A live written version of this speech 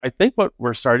I think what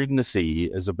we're starting to see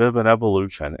is a bit of an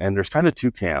evolution, and there's kind of two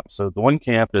camps. So the one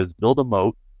camp is build a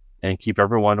moat and keep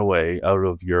everyone away out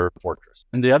of your fortress.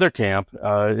 And the other camp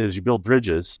is you build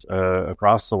bridges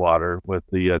across the water with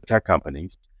the tech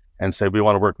companies and say, we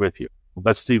want to work with you.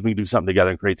 Let's see if we can do something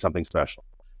together and create something special.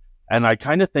 And I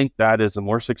kind of think that is a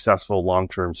more successful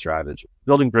long-term strategy.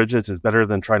 Building bridges is better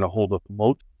than trying to hold a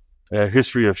moat.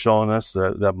 History has shown us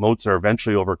that moats are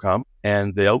eventually overcome,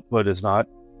 and the output is not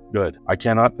good. I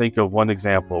cannot think of one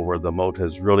example where the moat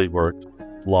has really worked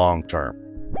long-term.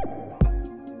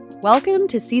 Welcome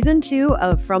to Season 2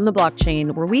 of From the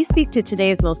Blockchain, where we speak to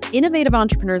today's most innovative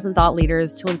entrepreneurs and thought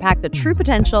leaders to impact the true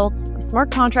potential of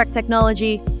smart contract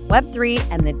technology, Web3,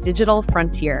 and the digital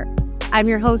frontier. I'm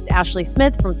your host, Ashley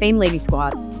Smith from Fame Lady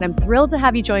Squad, and I'm thrilled to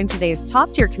have you join today's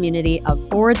top-tier community of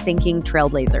forward-thinking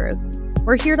trailblazers.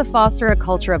 We're here to foster a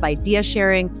culture of idea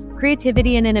sharing,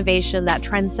 creativity, and innovation that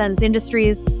transcends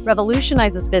industries,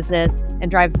 revolutionizes business, and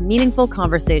drives meaningful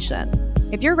conversation.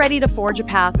 If you're ready to forge a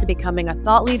path to becoming a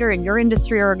thought leader in your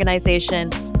industry or organization,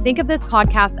 think of this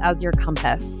podcast as your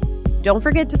compass. Don't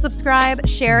forget to subscribe,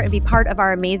 share, and be part of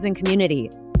our amazing community.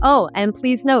 Oh, and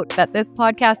please note that this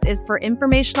podcast is for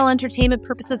informational entertainment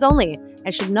purposes only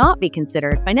and should not be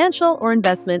considered financial or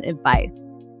investment advice.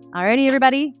 Alrighty,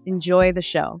 everybody, enjoy the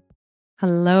show.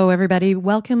 Hello, everybody.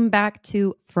 Welcome back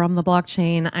to From the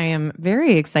Blockchain. I am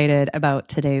very excited about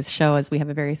today's show as we have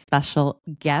a very special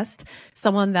guest,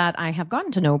 someone that I have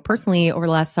gotten to know personally over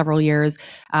the last several years,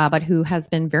 but who has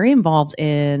been very involved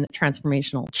in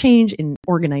transformational change in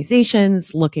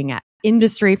organizations, looking at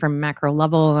industry from macro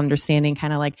level, understanding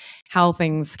kind of like how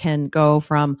things can go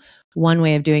from one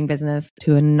way of doing business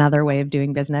to another way of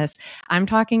doing business. I'm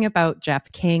talking about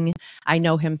Jeff King. I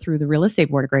know him through the Real Estate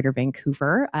Board of Greater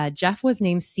Vancouver. Jeff was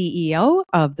named CEO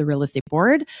of the Real Estate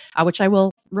Board, which I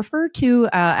will refer to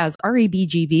as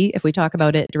REBGV if we talk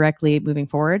about it directly moving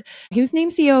forward. He was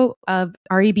named CEO of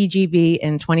REBGV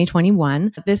in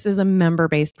 2021. This is a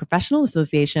member-based professional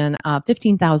association of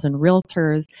 15,000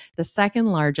 realtors, the second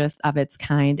largest of its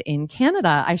kind in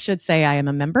Canada. I should say I am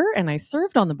a member and I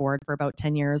served on the board for about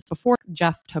 10 years before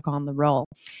Jeff took on the role.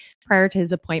 Prior to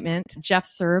his appointment, Jeff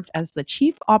served as the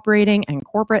Chief Operating and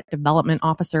Corporate Development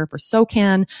Officer for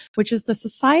SOCAN, which is the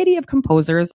Society of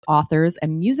Composers, Authors,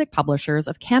 and Music Publishers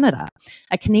of Canada,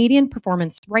 a Canadian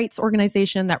performance rights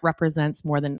organization that represents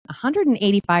more than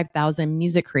 185,000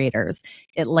 music creators.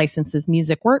 It licenses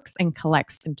music works and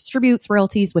collects and distributes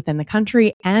royalties within the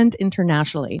country and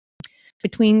internationally.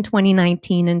 Between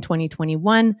 2019 and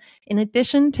 2021, in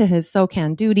addition to his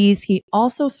SOCAN duties, he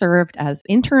also served as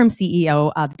interim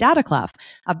CEO of DataClef,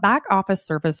 a back office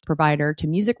service provider to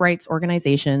music rights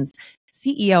organizations,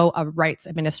 CEO of rights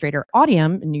administrator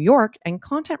Audium in New York, and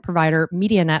content provider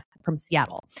MediaNet from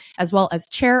Seattle, as well as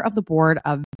chair of the board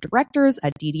of directors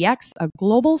at DDX, a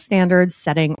global standards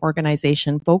setting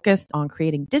organization focused on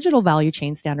creating digital value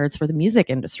chain standards for the music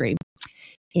industry.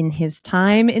 In his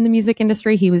time in the music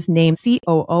industry, he was named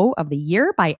COO of the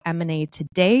Year by M&A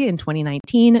Today in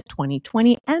 2019,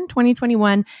 2020, and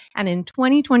 2021. And in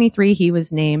 2023, he was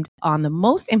named on the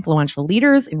most influential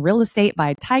leaders in real estate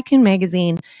by Tycoon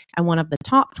Magazine and one of the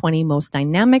top 20 most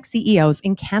dynamic CEOs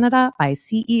in Canada by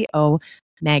CEO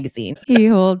Magazine. He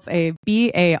holds a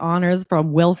BA honors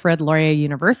from Wilfrid Laurier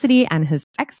University, and his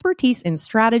expertise in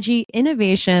strategy,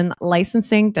 innovation,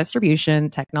 licensing, distribution,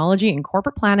 technology, and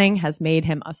corporate planning has made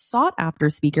him a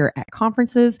sought-after speaker at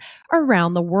conferences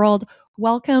around the world.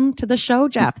 Welcome to the show,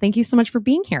 Jeff. Thank you so much for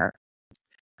being here.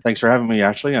 Thanks for having me,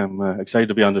 Ashley. I'm excited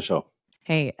to be on the show.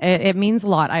 Hey, it means a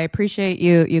lot. I appreciate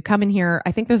you coming here.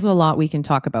 I think there's a lot we can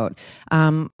talk about.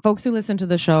 Folks who listen to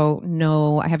the show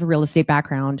know I have a real estate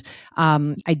background.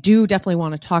 I do definitely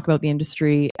want to talk about the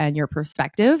industry and your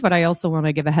perspective, but I also want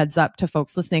to give a heads up to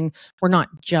folks listening. We're not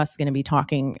just going to be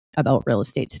talking about real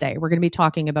estate today. We're going to be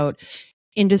talking about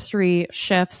industry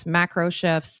shifts, macro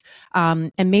shifts,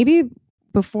 and maybe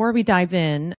before we dive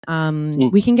in,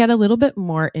 we can get a little bit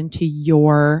more into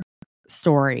your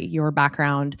story, your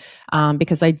background,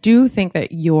 because I do think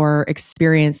that your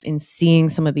experience in seeing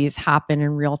some of these happen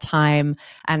in real time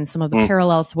and some of the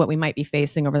parallels to what we might be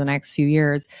facing over the next few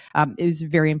years is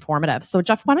very informative. So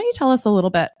Jeff, why don't you tell us a little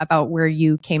bit about where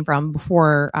you came from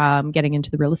before getting into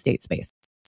the real estate space?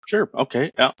 Sure.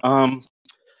 Okay.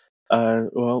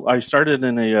 Well, I started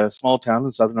in a small town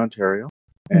in Southern Ontario,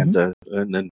 and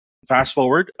then fast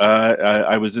forward,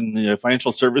 I was in the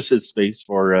financial services space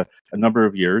for a number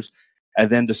of years. I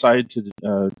then decided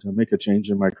to make a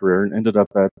change in my career and ended up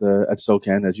at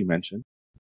SOCAN, as you mentioned.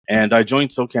 And I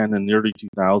joined SOCAN in the early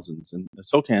 2000s. And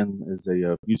SOCAN is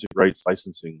a music rights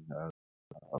licensing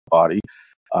body.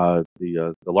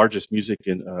 the largest music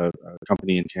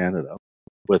company in Canada,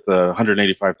 with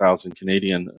 185,000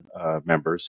 Canadian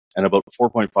members and about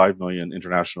 4.5 million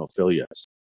international affiliates.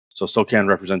 So SOCAN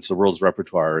represents the world's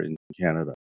repertoire in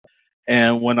Canada.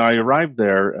 And when I arrived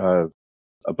there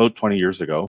about 20 years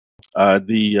ago,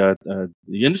 the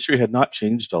industry had not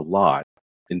changed a lot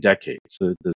in decades.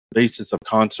 The basis of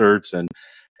concerts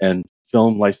and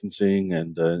film licensing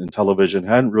and television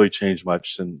hadn't really changed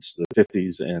much since the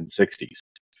 50s and 60s.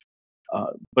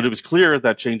 But it was clear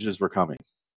that changes were coming.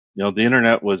 You know, the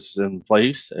internet was in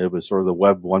place. It was sort of the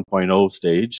Web 1.0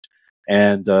 stage.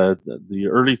 And the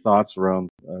early thoughts around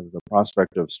the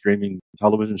prospect of streaming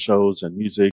television shows and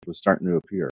music was starting to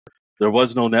appear. There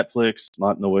was no Netflix,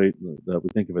 not in the way that we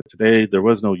think of it today. There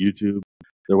was no YouTube.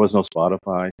 There was no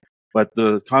Spotify. But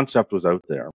the concept was out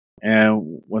there.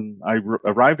 And when I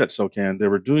arrived at SOCAN, they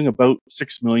were doing about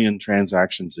 6 million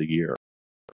transactions a year.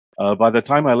 By the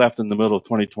time I left in the middle of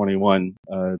 2021,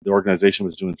 the organization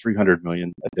was doing 300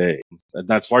 million a day. And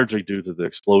that's largely due to the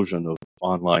explosion of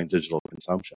online digital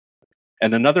consumption.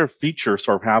 And another feature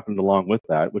sort of happened along with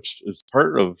that, which is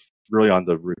part of really on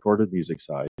the recorded music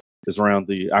side, is around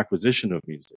the acquisition of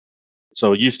music.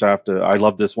 So you used to have to, I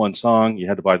love this one song, you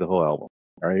had to buy the whole album,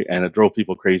 right? And it drove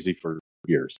people crazy for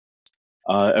years.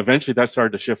 Eventually that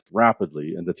started to shift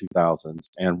rapidly in the 2000s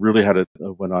and really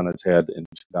went on its head in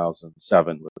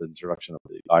 2007 with the introduction of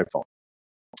the iPhone.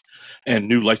 And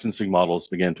new licensing models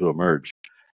began to emerge.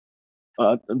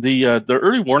 The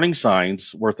early warning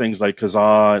signs were things like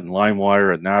Kazaa and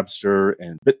LimeWire and Napster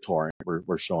and BitTorrent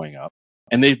were showing up.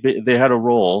 And they had a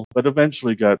role, but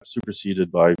eventually got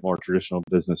superseded by more traditional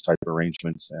business type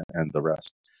arrangements and the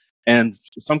rest. And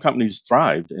some companies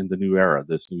thrived in the new era,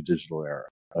 this new digital era.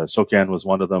 SOCAN was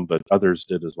one of them, but others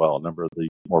did as well. A number of the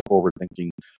more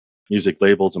forward-thinking music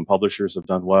labels and publishers have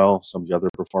done well. Some of the other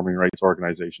performing rights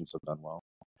organizations have done well,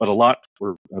 but a lot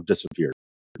have disappeared.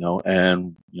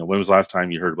 And when was the last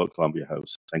time you heard about Columbia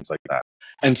House? Things like that.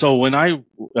 And so when I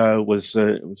was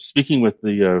speaking with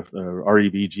the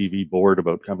REBGV board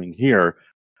about coming here,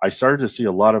 I started to see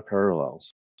a lot of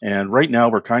parallels. And right now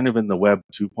we're kind of in the Web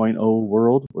 2.0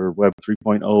 world, where Web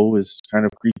 3.0 is kind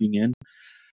of creeping in.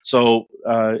 So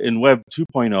in Web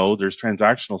 2.0, there's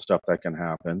transactional stuff that can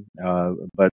happen,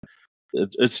 but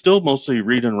it's still mostly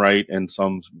read and write and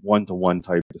some one-to-one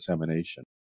type dissemination.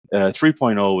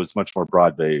 3.0 is much more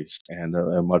broad-based and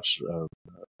much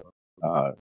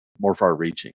more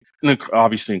far-reaching. And it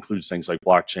obviously includes things like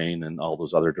blockchain and all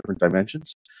those other different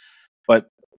dimensions. But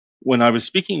when I was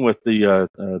speaking with the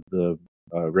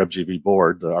REBGV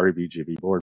board, the REBGV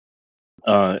board,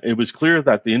 it was clear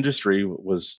that the industry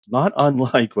was not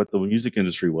unlike what the music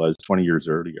industry was 20 years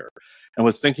earlier, and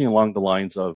was thinking along the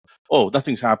lines of, oh,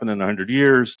 nothing's happened in 100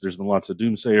 years. There's been lots of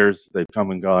doomsayers. They've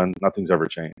come and gone. Nothing's ever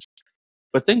changed.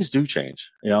 But things do change,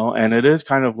 and it is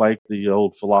kind of like the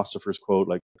old philosopher's quote,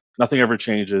 like nothing ever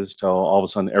changes till all of a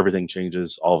sudden everything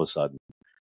changes all of a sudden.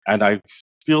 And I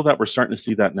feel that we're starting to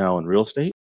see that now in real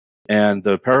estate, and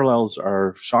the parallels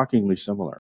are shockingly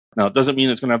similar. Now, it doesn't mean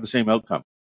it's going to have the same outcome.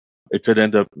 It could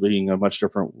end up being a much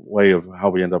different way of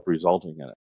how we end up resulting in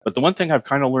it. But the one thing I've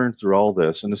kind of learned through all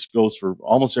this, and this goes for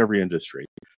almost every industry,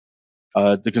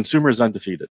 the consumer is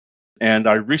undefeated. And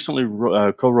I recently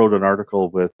co-wrote an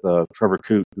article with Trevor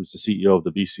Coote, who's the CEO of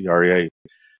the BCRA,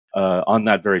 on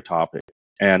that very topic,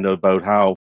 and about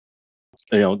how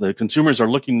the consumers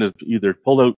are looking to either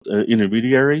pull out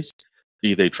intermediaries,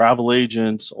 be they travel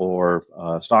agents or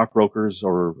stockbrokers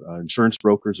or insurance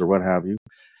brokers or what have you,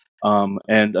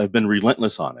 and have been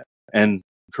relentless on it. And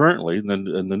currently, in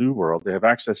the new world, they have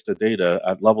access to data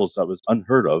at levels that was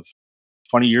unheard of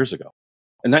 20 years ago.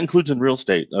 And that includes in real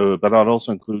estate, but it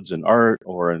also includes in art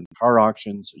or in car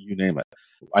auctions, you name it.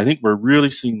 I think we're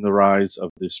really seeing the rise of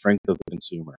the strength of the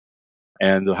consumer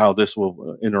and how this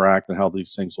will interact and how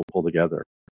these things will pull together.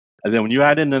 And then when you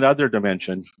add in another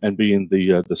dimension, and being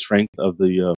the strength of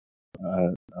the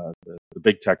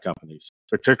big tech companies,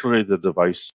 particularly the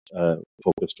device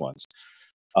focused ones.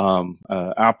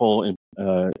 Apple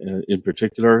in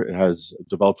particular has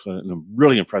developed a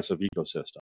really impressive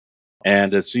ecosystem.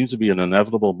 And it seems to be an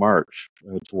inevitable march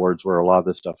towards where a lot of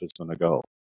this stuff is going to go.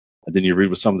 And then you read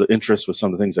with some of the interest with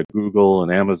some of the things that Google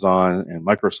and Amazon and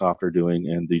Microsoft are doing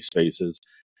in these spaces.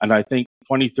 And I think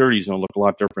 2030 is going to look a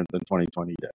lot different than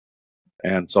 2020 did.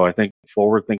 And so I think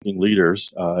forward-thinking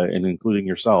leaders, and including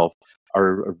yourself,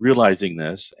 are realizing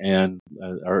this and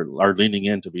are leaning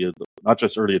in to be not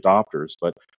just early adopters,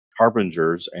 but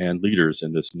harbingers and leaders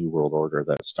in this new world order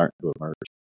that's starting to emerge.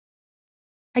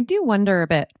 I do wonder a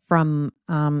bit from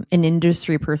an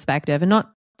industry perspective, and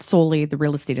not solely the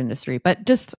real estate industry, but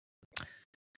just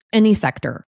any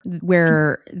sector.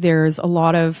 where there's a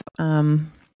lot of,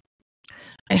 I'm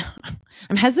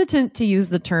hesitant to use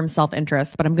the term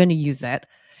self-interest, but I'm going to use it,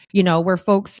 where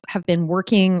folks have been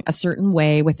working a certain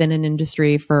way within an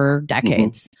industry for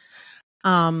decades.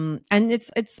 And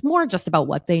it's more just about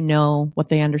what they know, what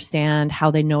they understand, how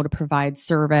they know to provide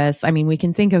service. I mean, we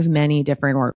can think of many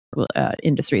different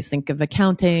industries. Think of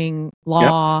accounting,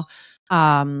 law.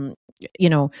 Yep.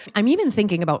 I'm even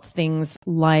thinking about things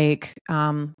like,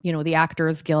 the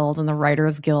Actors Guild and the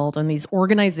Writers Guild and these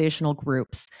organizational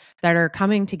groups that are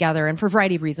coming together. And for a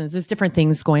variety of reasons, there's different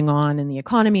things going on in the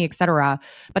economy, et cetera.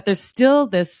 But there's still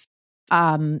this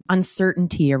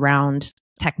uncertainty around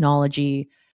technology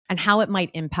and how it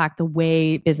might impact the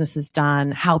way business is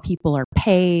done, how people are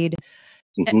paid.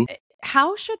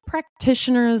 How should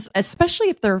practitioners, especially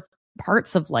if they're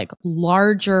parts of like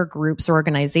larger groups or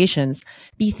organizations,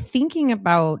 be thinking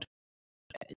about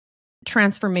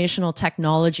transformational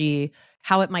technology,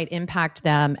 how it might impact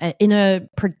them in a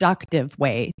productive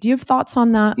way? Do you have thoughts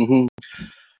on that?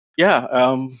 Yeah.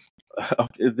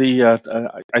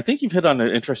 I think you've hit on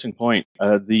an interesting point.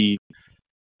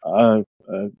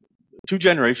 2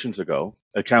 generations ago,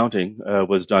 accounting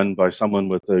was done by someone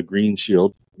with a green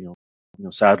shield,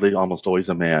 sadly almost always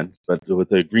a man, but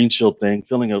with a green shield thing,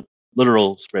 filling out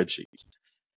literal spreadsheets.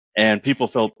 And people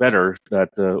felt better that,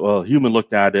 human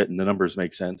looked at it and the numbers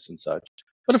make sense and such.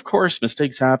 But of course,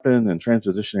 mistakes happen and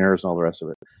transposition errors and all the rest of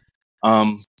it.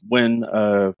 When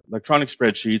electronic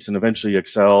spreadsheets and eventually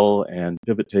Excel and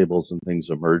pivot tables and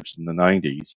things emerged in the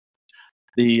 90s,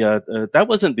 that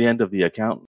wasn't the end of the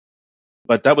accountant.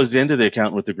 But that was the end of the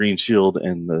accountant with the green shield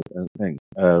and the thing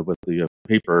with the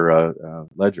paper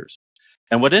ledgers.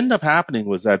 And what ended up happening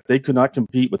was that they could not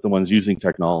compete with the ones using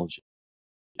technology.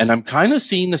 And I'm kind of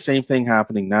seeing the same thing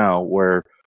happening now where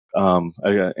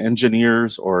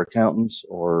engineers or accountants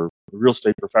or real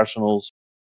estate professionals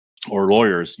or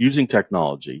lawyers using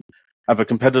technology have a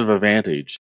competitive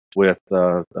advantage with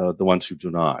the ones who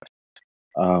do not.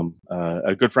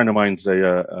 A good friend of mine's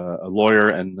a lawyer,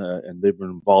 and they've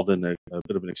been involved in a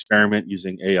bit of an experiment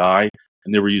using AI,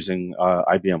 and they were using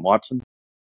IBM Watson,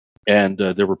 and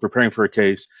they were preparing for a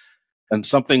case, and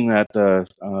something that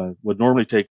would normally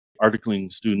take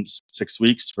articling students 6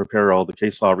 weeks to prepare all the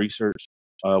case law research,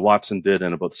 Watson did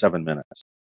in about 7 minutes.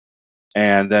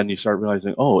 And then you start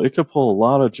realizing, it could pull a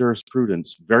lot of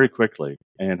jurisprudence very quickly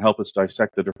and help us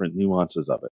dissect the different nuances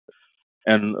of it.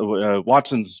 And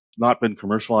Watson's not been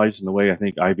commercialized in the way I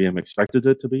think IBM expected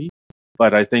it to be,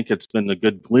 but I think it's been a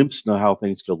good glimpse into how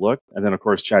things could look. And then, of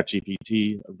course,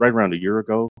 ChatGPT, right around a year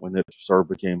ago, when it sort of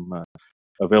became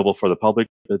available for the public,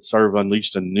 it sort of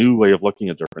unleashed a new way of looking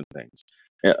at different things.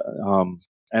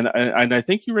 And I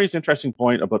think you raised an interesting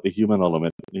point about the human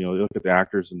element. You look at the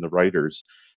actors and the writers.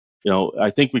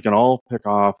 I think we can all pick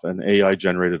off an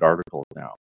AI-generated article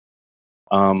now.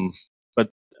 But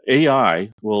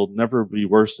AI will never be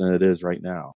worse than it is right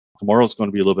now. Tomorrow's going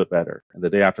to be a little bit better, and the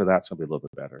day after that's going to be a little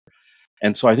bit better.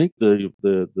 And so I think the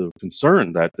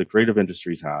concern that the creative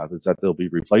industries have is that they'll be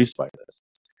replaced by this.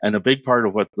 And a big part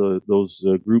of what those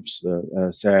groups,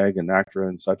 SAG and NACTRA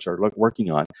and such, are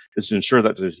working on is to ensure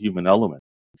that there's a human element.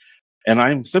 And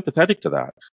I'm sympathetic to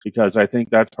that because I think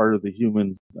that's part of the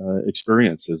human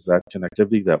experience is that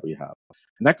connectivity that we have.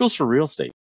 And that goes for real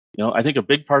estate. I think a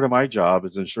big part of my job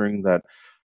is ensuring that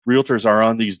realtors are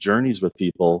on these journeys with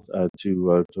people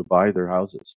to buy their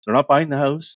houses. They're not buying the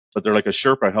house, but they're like a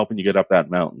Sherpa helping you get up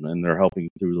that mountain, and they're helping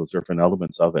through those different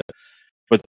elements of it.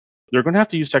 But they're going to have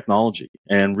to use technology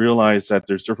and realize that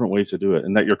there's different ways to do it,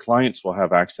 and that your clients will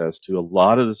have access to a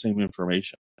lot of the same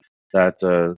information that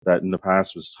in the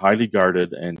past was highly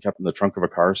guarded and kept in the trunk of a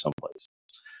car someplace.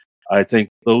 I think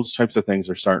those types of things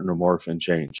are starting to morph and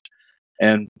change.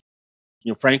 And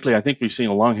frankly, I think we've seen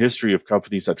a long history of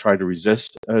companies that try to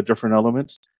resist different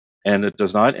elements, and it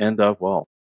does not end up well,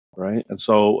 right? And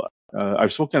so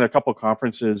I've spoken at a couple of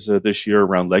conferences this year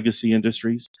around legacy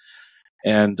industries,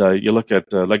 and you look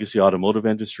at legacy automotive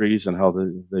industries and how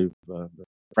they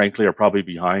frankly are probably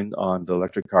behind on the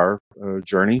electric car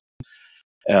journey,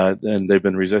 and they've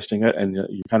been resisting it, and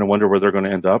you kind of wonder where they're going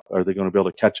to end up. Are they going to be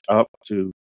able to catch up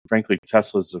to, frankly,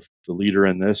 Tesla's the leader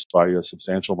in this by a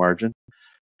substantial margin?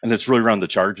 And it's really around the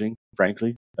charging,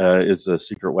 frankly, is the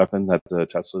secret weapon that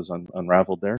Tesla's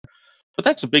unraveled there. But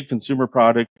that's a big consumer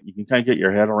product. You can kind of get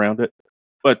your head around it.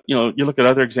 But, you look at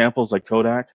other examples like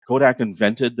Kodak. Kodak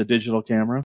invented the digital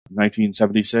camera in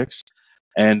 1976,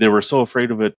 and they were so afraid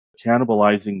of it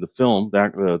cannibalizing the film,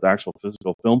 the actual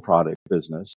physical film product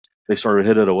business, they sort of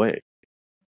hid it away.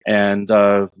 And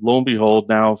lo and behold,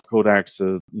 now Kodak's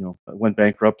went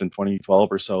bankrupt in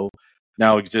 2012 or so.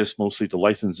 now exists mostly to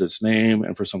license its name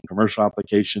and for some commercial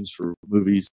applications for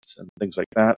movies and things like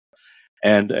that,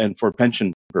 and for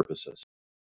pension purposes.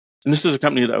 And this is a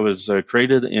company that was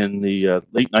created in the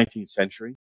late 19th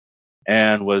century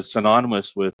and was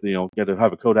synonymous with, get to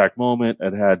have a Kodak moment.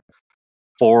 It had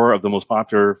four of the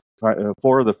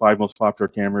the five most popular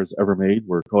cameras ever made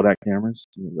were Kodak cameras,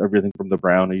 everything from the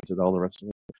Brownie to all the rest of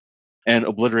it, and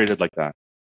obliterated like that.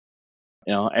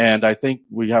 And I think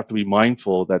we have to be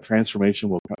mindful that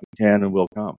transformation can and will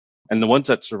come. And the ones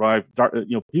that survive,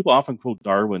 people often quote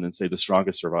Darwin and say the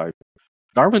strongest survive.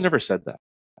 Darwin never said that.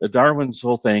 Darwin's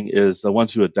whole thing is the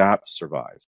ones who adapt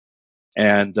survive.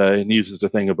 And he uses the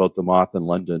thing about the moth in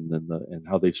London and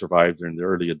how they survived during the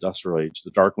early industrial age.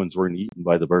 The dark ones weren't eaten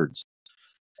by the birds.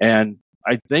 And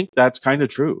I think that's kind of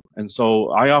true. And so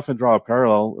I often draw a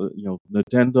parallel,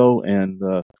 Nintendo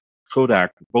and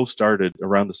Kodak both started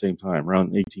around the same time,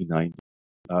 around 1890.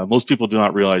 Most people do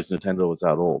not realize Nintendo was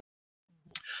that old.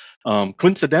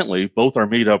 Coincidentally, both are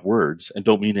made up words and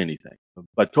don't mean anything.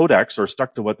 But Kodak sort of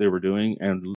stuck to what they were doing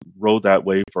and rode that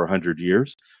way for 100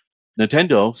 years.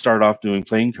 Nintendo started off doing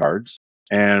playing cards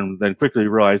and then quickly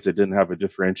realized they didn't have a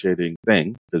differentiating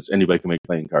thing because anybody can make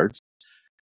playing cards,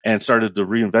 and started to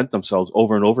reinvent themselves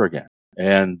over and over again,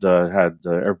 and had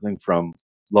everything from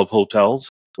love hotels,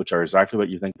 which are exactly what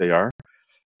you think they are,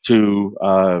 to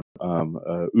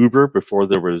Uber before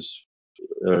there was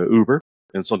Uber.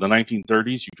 And so in the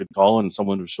 1930s, you could call and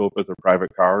someone would show up with a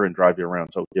private car and drive you around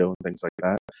Tokyo and things like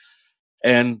that.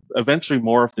 And eventually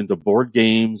morphed into board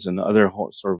games and other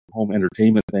sort of home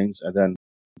entertainment things. And then,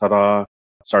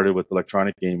 started with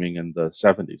electronic gaming in the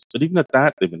 70s. But even at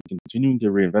that, they've been continuing to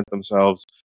reinvent themselves.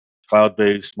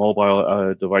 Cloud-based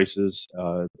mobile devices,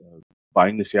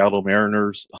 buying the Seattle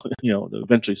Mariners,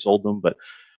 eventually sold them, but,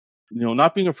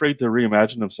 not being afraid to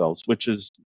reimagine themselves, which is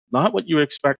not what you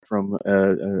expect from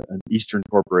an Eastern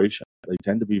corporation. They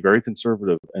tend to be very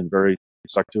conservative and very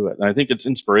stuck to it. And I think it's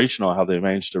inspirational how they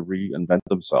managed to reinvent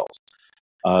themselves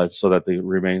so that they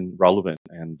remain relevant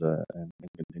and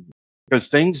continue. Because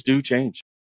things do change.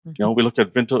 Mm-hmm. We look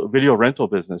at video rental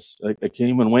business. It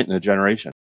came and went in a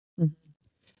generation. Mm-hmm.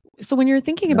 So when you're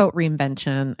thinking about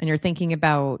reinvention and you're thinking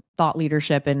about thought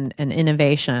leadership and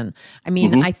innovation, I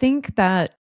mean, I think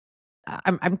that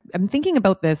I'm thinking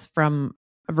about this from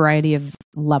a variety of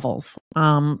levels.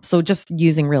 So just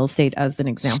using real estate as an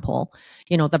example,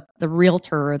 the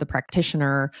realtor, the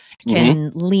practitioner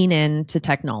can lean into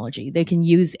technology. They can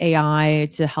use AI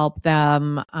to help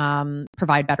them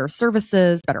provide better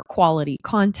services, better quality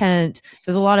content.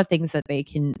 There's a lot of things that they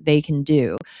can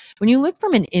do. When you look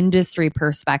from an industry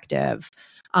perspective,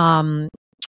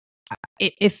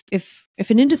 if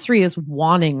an industry is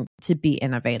wanting to be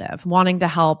innovative, wanting to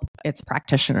help its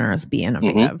practitioners be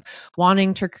innovative,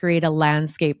 wanting to create a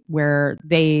landscape where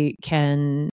they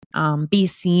can be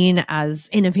seen as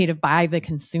innovative by the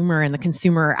consumer, and the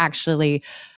consumer actually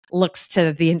looks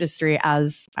to the industry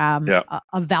as a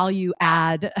value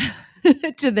add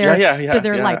to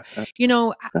their life.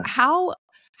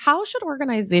 How should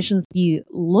organizations be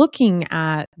looking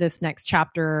at this next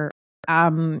chapter?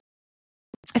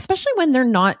 Especially when they're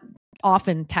not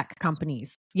often tech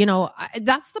companies.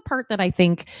 That's the part that I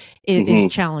think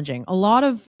is challenging. A lot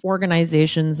of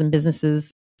organizations and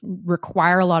businesses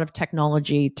require a lot of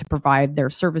technology to provide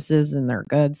their services and their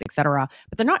goods, et cetera,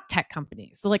 but they're not tech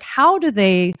companies. So how do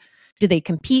they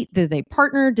compete? Do they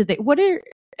partner?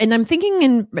 And I'm thinking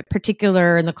in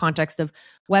particular in the context of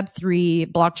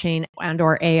Web3, blockchain, and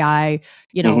or AI,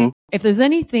 if there's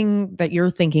anything that you're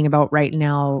thinking about right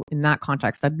now in that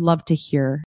context, I'd love to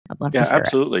hear. Yeah,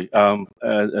 absolutely.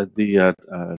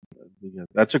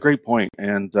 That's a great point.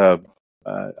 And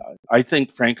I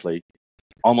think, frankly,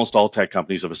 almost all tech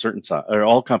companies of a certain size, or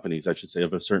all companies, I should say,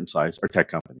 of a certain size are tech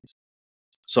companies.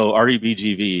 So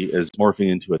REBGV is morphing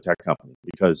into a tech company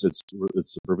because it's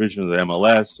the provision of the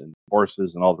MLS and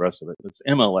courses and all the rest of it. It's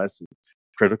MLS is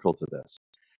critical to this.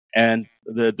 And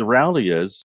the reality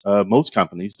is most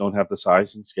companies don't have the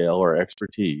size and scale or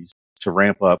expertise to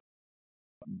ramp up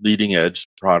leading edge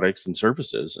products and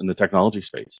services in the technology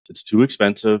space. It's too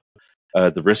expensive.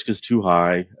 The risk is too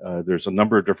high. There's a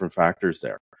number of different factors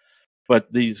there.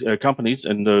 But these companies,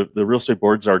 and the real estate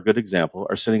boards are a good example,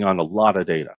 are sitting on a lot of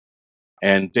data.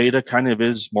 And data kind of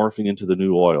is morphing into the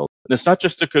new oil. And it's not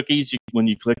just the cookies when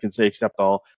you click and say accept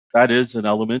all. That is an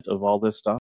element of all this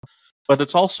stuff. But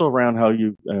it's also around how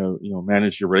you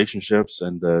manage your relationships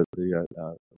and with your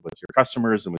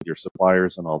customers and with your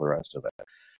suppliers and all the rest of it.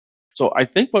 So I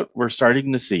think what we're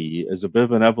starting to see is a bit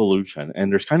of an evolution,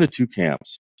 and there's kind of two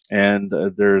camps. And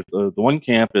there's the one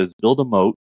camp is build a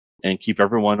moat and keep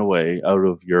everyone away out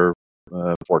of your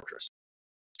fortress.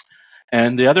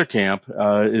 And the other camp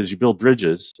is you build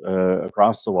bridges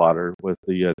across the water with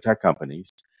the tech companies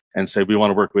and say, we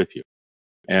want to work with you.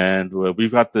 And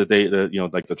we've got the data,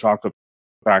 like the chocolate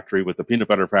factory with the peanut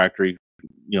butter factory.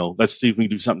 Let's see if we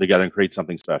can do something together and create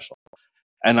something special.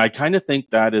 And I kind of think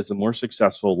that is a more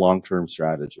successful long-term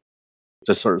strategy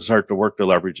to sort of start to work to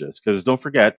leverage this. Because don't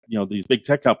forget, these big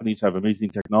tech companies have amazing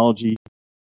technology,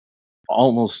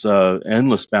 almost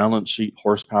endless balance sheet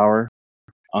horsepower,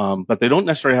 but they don't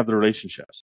necessarily have the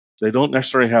relationships. They don't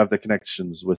necessarily have the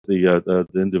connections with the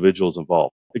individuals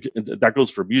involved. That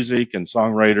goes for music and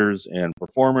songwriters and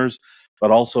performers, but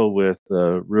also with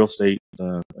real estate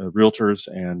realtors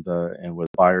and with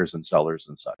buyers and sellers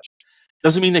and such.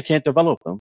 Doesn't mean they can't develop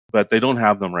them, but they don't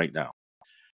have them right now.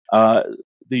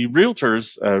 The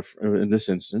realtors, in this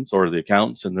instance, or the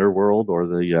accountants in their world, or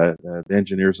the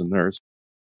engineers in theirs,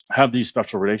 have these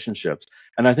special relationships.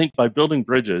 And I think by building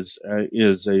bridges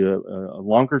is a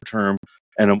longer term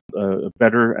and a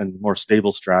better and more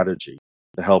stable strategy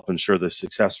to help ensure the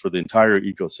success for the entire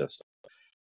ecosystem.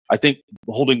 I think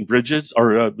holding bridges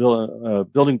or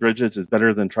building bridges is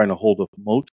better than trying to hold a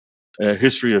moat.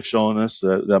 History has shown us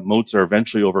that moats are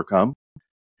eventually overcome,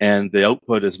 and the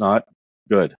output is not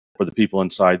good for the people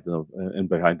inside and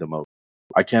behind the moat.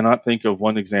 I cannot think of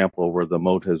one example where the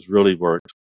moat has really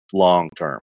worked long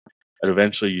term. And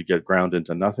eventually you get ground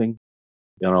into nothing,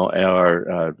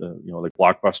 or like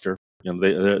Blockbuster.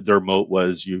 Their moat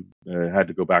was you had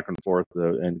to go back and forth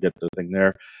and get the thing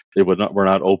there. They were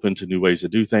not open to new ways to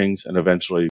do things, and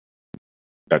eventually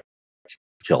got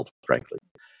killed, frankly.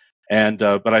 And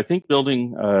but I think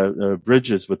building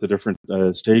bridges with the different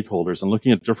stakeholders and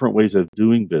looking at different ways of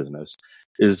doing business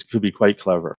could be quite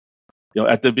clever.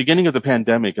 At the beginning of the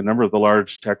pandemic, a number of the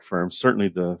large tech firms, certainly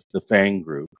the FANG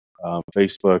group,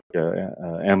 Facebook,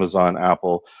 Amazon,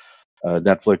 Apple,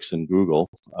 Netflix, and Google,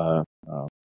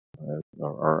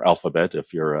 or Alphabet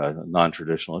if you're a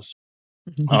non-traditionalist.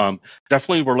 Mm-hmm.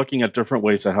 Definitely we're looking at different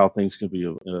ways of how things can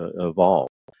be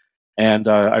evolved. And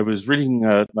I was reading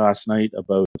last night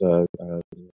about the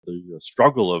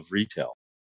struggle of retail,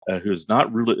 who's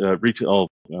not really retail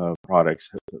products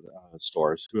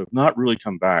stores who have not really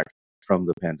come back from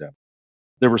the pandemic.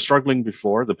 They were struggling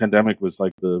before. The pandemic was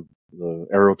like the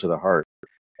arrow to the heart.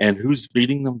 And who's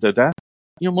beating them to death?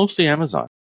 Mostly Amazon.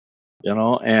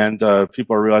 And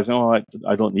people are realizing,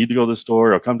 I don't need to go to the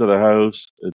store. I'll come to the house.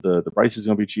 The price is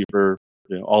going to be cheaper.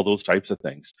 All those types of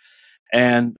things.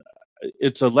 And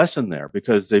it's a lesson there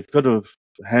because they could have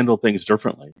handled things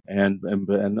differently and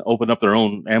opened up their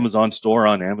own Amazon store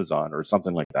on Amazon or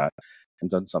something like that and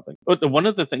done something. But one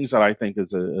of the things that I think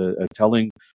is a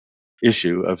telling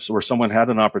issue of where someone had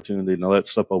an opportunity to let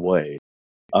slip away.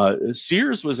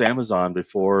 Sears was Amazon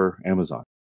before Amazon,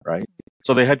 right?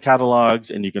 So they had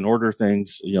catalogs and you can order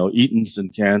things. Eaton's in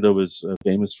Canada was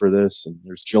famous for this, and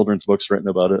there's children's books written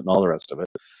about it and all the rest of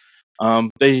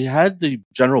it. They had the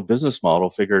general business model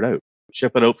figured out.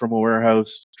 Ship it out from a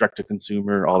warehouse, direct to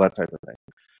consumer, all that type of thing.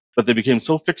 But they became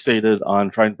so fixated on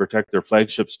trying to protect their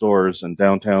flagship stores in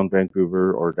downtown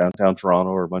Vancouver or downtown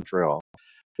Toronto or Montreal,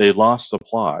 they lost the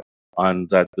plot on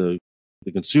that the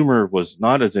consumer was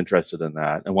not as interested in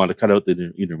that and wanted to cut out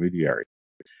the intermediary.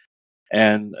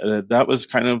 And that was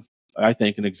kind of, I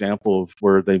think, an example of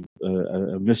where they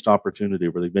a missed opportunity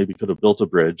where they maybe could have built a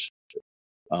bridge.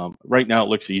 Right now it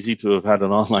looks easy to have had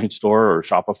an online store or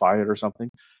Shopify it or something.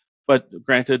 But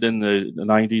granted, in the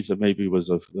 90s,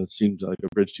 it seemed like a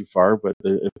bridge too far. But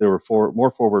if they were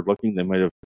more forward-looking, they might have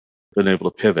been able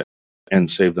to pivot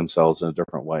and save themselves in a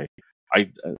different way.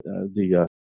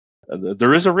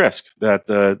 There is a risk that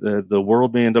the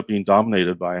world may end up being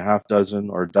dominated by a half dozen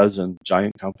or dozen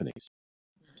giant companies.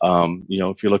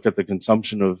 If you look at the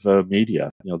consumption of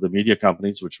media, the media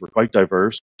companies, which were quite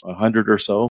diverse, 100 or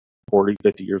so, 40,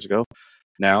 50 years ago,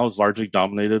 now is largely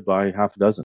dominated by half a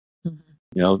dozen. Mm-hmm.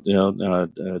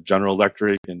 General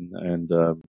Electric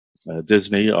and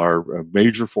Disney are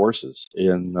major forces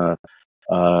in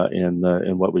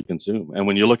what we consume. And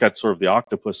when you look at sort of the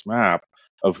octopus map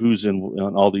of who's in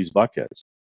all these buckets,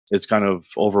 it's kind of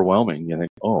overwhelming. You think,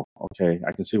 oh, okay,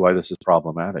 I can see why this is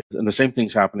problematic. And the same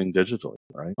thing's happening digitally,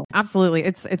 right? Absolutely.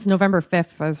 It's November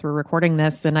 5th as we're recording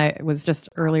this. And I was just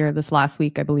earlier this last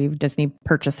week, I believe Disney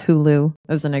purchased Hulu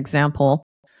as an example.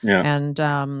 Yeah.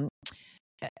 And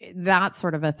that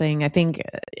sort of a thing, I think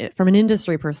from an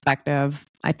industry perspective,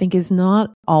 I think is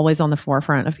not always on the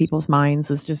forefront of people's minds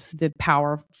is just the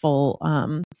powerful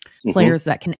players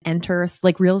that can enter,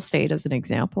 like real estate as an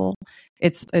example.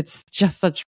 It's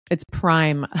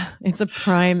prime. It's a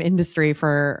prime industry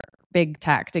for big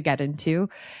tech to get into.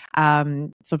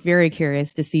 So very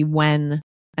curious to see when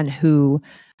and who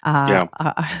Yeah.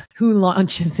 Who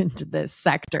launches into this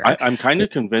sector? I'm kind of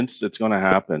convinced it's going to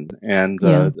happen. And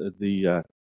Yeah.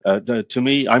 to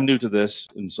me, I'm new to this,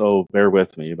 and so bear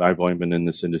with me. I've only been in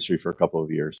this industry for a couple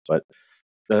of years, but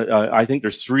I think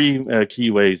there's three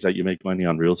key ways that you make money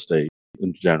on real estate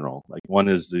in general. Like, one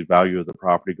is the value of the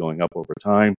property going up over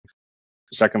time.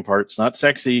 The second part's not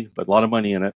sexy, but a lot of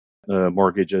money in it.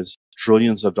 Mortgages,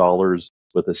 trillions of dollars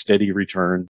with a steady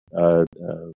return,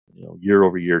 year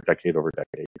over year, decade over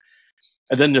decade.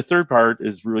 And then the third part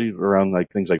is really around like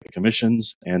things like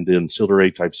commissions and the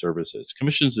ancillary type services.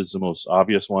 Commissions is the most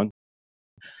obvious one.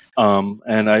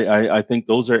 And I think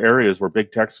those are areas where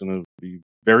big tech's going to be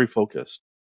very focused,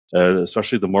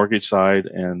 especially the mortgage side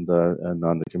and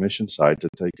on the commission side, to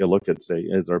take a look at, say,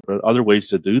 is there other ways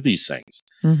to do these things?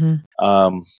 Mm-hmm.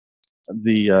 And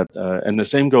the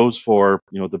same goes for,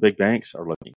 the big banks are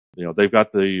looking. They've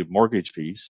got the mortgage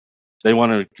piece. They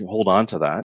want to hold on to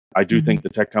that. I do think the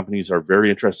tech companies are very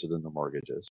interested in the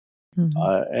mortgages.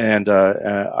 And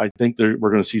I think we're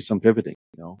going to see some pivoting.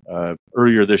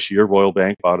 Earlier this year, Royal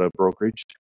Bank bought a brokerage.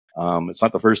 It's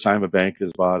not the first time a bank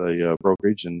has bought a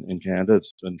brokerage in Canada.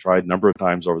 It's been tried a number of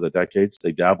times over the decades.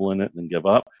 They dabble in it and give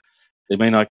up. They may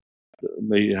not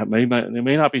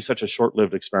be such a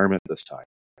short-lived experiment this time,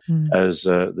 as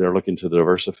they're looking to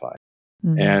diversify.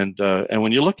 And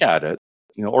when you look at it,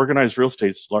 organized real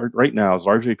estate right now is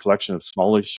largely a collection of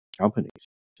smallish companies,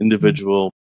 individual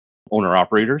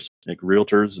owner-operators, like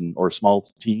realtors or small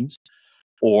teams,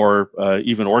 or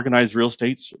even organized real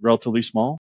estate's relatively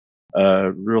small.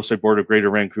 Real Estate Board of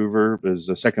Greater Vancouver is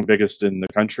the second biggest in the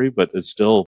country, but it's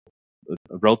still a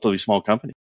relatively small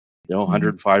company.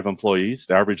 105 employees.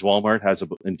 The average Walmart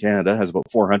in Canada has about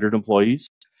 400 employees.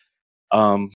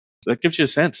 That gives you a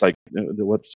sense, like,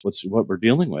 what we're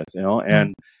dealing with,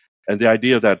 and the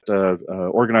idea that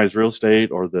organized real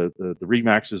estate or the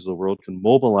Remaxes of the world can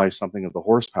mobilize something of the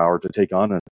horsepower to take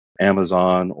on an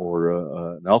Amazon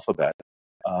or an Alphabet,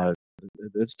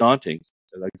 it's daunting.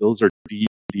 Like, those are deep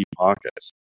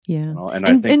pockets. Yeah. And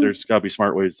I think there's got to be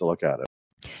smart ways to look at it.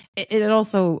 It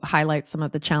also highlights some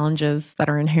of the challenges that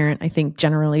are inherent, I think,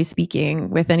 generally speaking,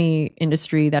 with any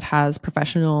industry that has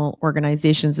professional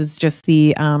organizations, is just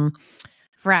the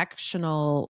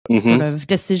fractional sort of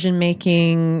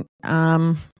decision-making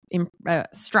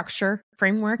structure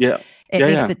framework. Yeah. It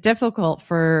makes it difficult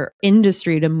for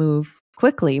industry to move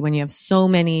quickly when you have so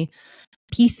many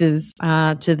pieces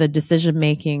to the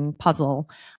decision-making puzzle,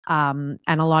 and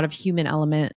a lot of human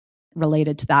element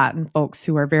related to that, and folks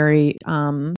who are very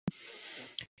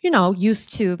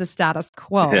used to the status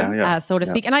quo, so to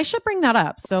speak. And I should bring that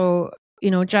up. So,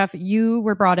 Jeff, you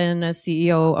were brought in as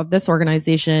CEO of this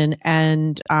organization,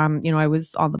 and I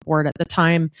was on the board at the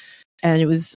time, and it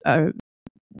was a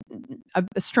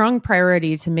strong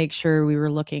priority to make sure we were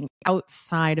looking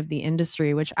outside of the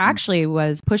industry, which actually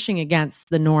was pushing against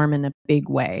the norm in a big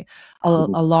way. A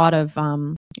lot of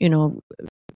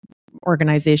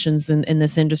organizations in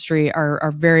this industry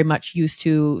are very much used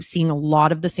to seeing a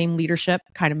lot of the same leadership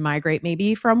kind of migrate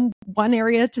maybe from one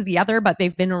area to the other, but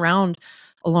they've been around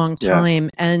a long time.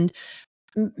 And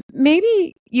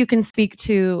maybe you can speak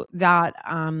to that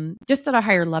just at a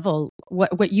higher level,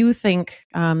 what you think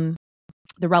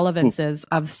the relevance is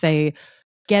of, say,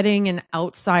 getting an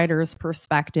outsider's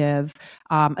perspective,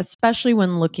 especially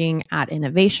when looking at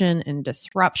innovation and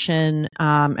disruption,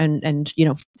 and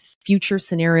future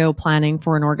scenario planning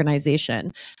for an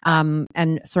organization.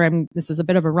 And sorry, this is a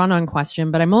bit of a run-on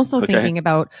question, but I'm also thinking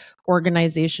about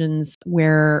organizations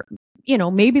where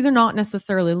maybe they're not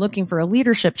necessarily looking for a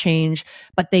leadership change,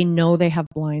 but they know they have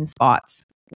blind spots.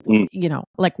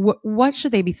 Like what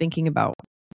should they be thinking about?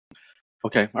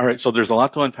 Okay. All right. So there's a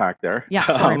lot to unpack there. Yeah.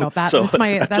 Sorry about that.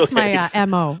 That's my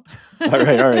MO. All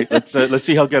right. Let's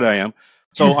see how good I am.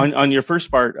 So on your first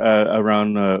part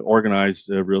around organized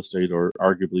real estate, or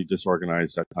arguably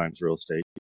disorganized at times real estate,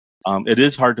 it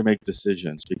is hard to make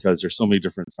decisions because there's so many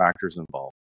different factors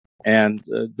involved. And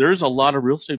there's a lot of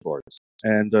real estate boards,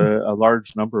 and a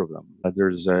large number of them.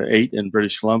 There's 8 in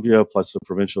British Columbia, plus the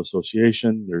provincial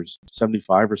association. There's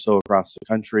 75 or so across the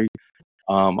country.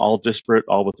 All disparate,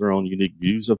 all with their own unique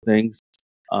views of things.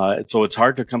 So it's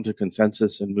hard to come to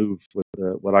consensus and move with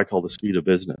what I call the speed of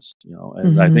business.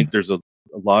 And I think there's a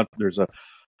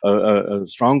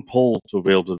strong pull to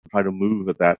be able to try to move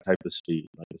at that type of speed.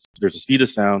 Like, there's a speed of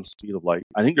sound, speed of light.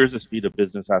 I think there's a speed of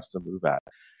business has to move at.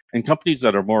 And companies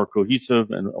that are more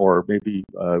cohesive or maybe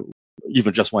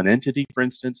even just one entity, for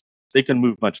instance, they can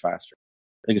move much faster.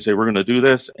 They can say, we're going to do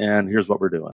this, and here's what we're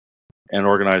doing, and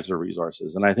organize their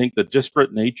resources. And I think the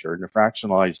disparate nature and the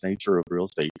fractionalized nature of real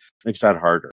estate makes that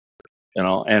harder.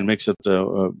 and makes it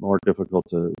more difficult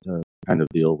to kind of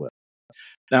deal with.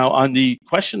 Now, on the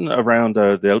question around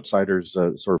the outsider's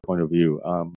sort of point of view,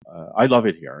 I love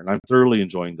it here, and I'm thoroughly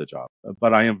enjoying the job.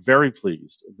 But I am very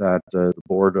pleased that the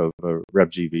board of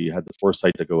RevGV had the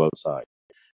foresight to go outside.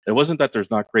 It wasn't that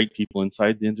there's not great people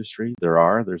inside the industry.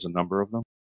 There's a number of them.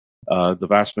 The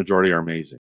vast majority are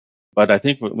amazing. But I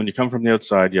think when you come from the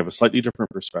outside, you have a slightly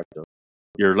different perspective.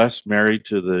 You're less married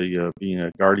to the being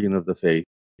a guardian of the faith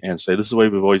and say, this is the way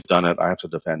we've always done it. I have to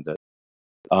defend it.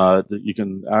 You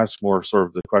can ask more sort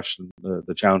of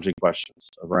the challenging questions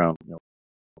around,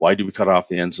 why do we cut off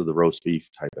the ends of the roast beef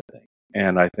type of thing?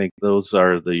 And I think those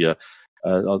are the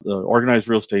organized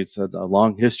real estate's had a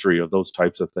long history of those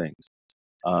types of things.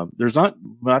 There's not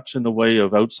much in the way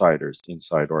of outsiders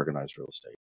inside organized real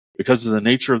estate because of the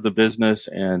nature of the business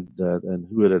and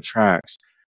who it attracts.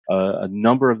 A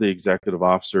number of the executive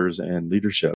officers and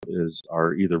leadership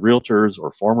are either realtors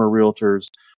or former realtors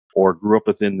or grew up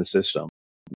within the system.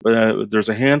 But there's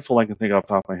a handful I can think off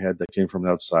the top of my head that came from the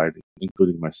outside,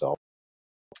 including myself.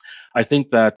 I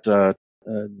think that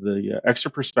the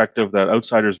extra perspective that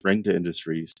outsiders bring to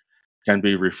industries can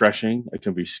be refreshing. It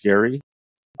can be scary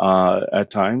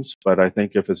at times, but I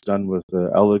think if it's done with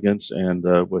elegance and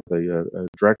with a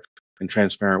direct and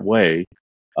transparent way,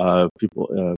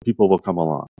 people will come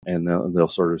along and they'll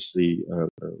sort of see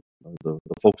the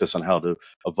focus on how to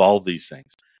evolve these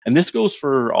things. And this goes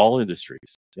for all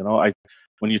industries.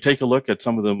 When you take a look at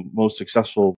some of the most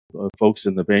successful folks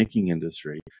in the banking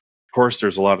industry, of course,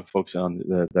 there's a lot of folks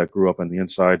that grew up on the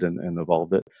inside and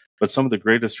evolved it. But some of the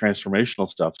greatest transformational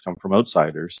stuff come from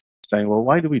outsiders saying, well,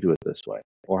 why do we do it this way?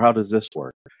 Or how does this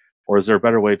work? Or is there a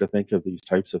better way to think of these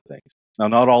types of things? Now,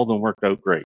 not all of them worked out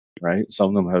great, right?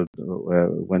 Some of them have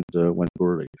went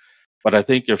poorly. But I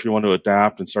think if you want to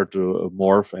adapt and start to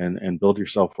morph and build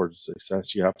yourself for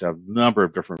success, you have to have a number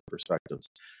of different perspectives.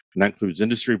 And that includes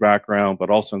industry background,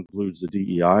 but also includes the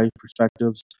DEI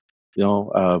perspectives.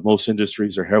 Most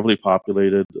industries are heavily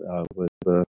populated with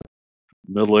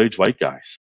middle-aged white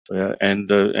guys and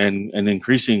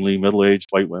increasingly middle-aged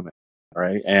white women,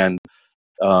 right? And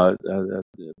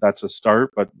that's a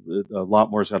start, but a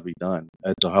lot more has got to be done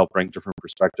to help bring different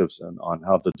perspectives on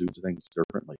how to do things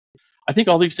differently. I think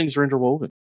all these things are interwoven,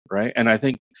 right? And I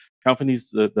think companies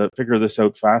that figure this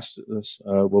out fast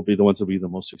will be the ones that will be the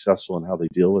most successful in how they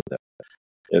deal with it.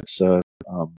 It's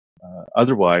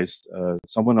otherwise,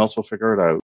 someone else will figure it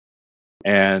out,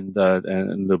 and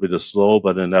there'll be the slow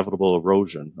but inevitable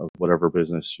erosion of whatever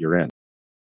business you're in.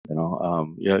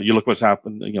 You look what's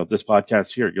happened. This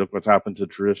podcast here. You look what's happened to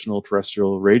traditional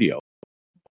terrestrial radio.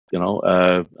 It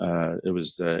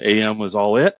was AM was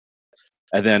all it,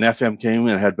 and then FM came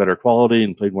and had better quality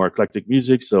and played more eclectic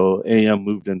music. So AM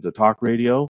moved into talk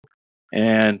radio,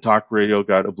 and talk radio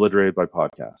got obliterated by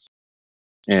podcasts.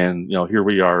 And here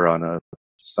we are on a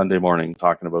Sunday morning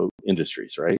talking about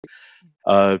industries, right?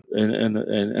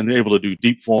 And able to do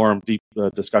deep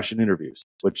discussion interviews,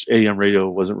 which AM radio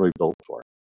wasn't really built for.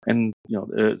 And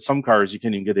some cars you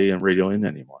can't even get AM radio in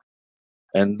anymore.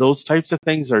 And those types of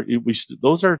things are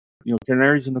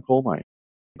canaries in the coal mine,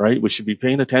 right? We should be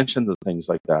paying attention to things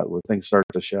like that, where things start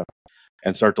to shift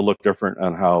and start to look different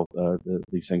on how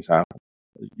these things happen.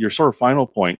 Your sort of final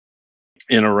point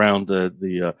in around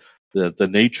the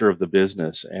nature of the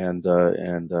business and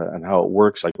how it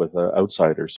works, like with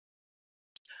outsiders.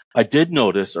 I did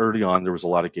notice early on there was a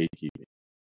lot of gatekeeping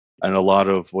and a lot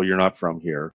of, well, you're not from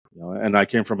here, and I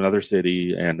came from another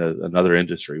city and another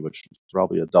industry, which is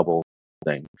probably a double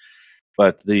thing.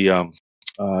 But the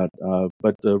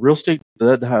real estate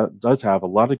does have a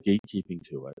lot of gatekeeping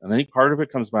to it, and I think part of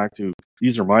it comes back to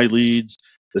these are my leads,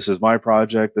 this is my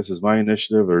project, this is my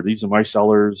initiative, or these are my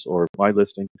sellers or my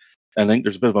listing. And I think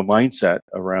there's a bit of a mindset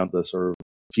around the sort of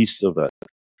piece of it.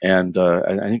 And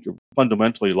I think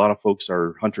fundamentally a lot of folks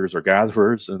are hunters or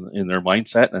gatherers in their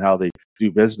mindset and how they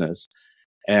do business.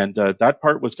 And that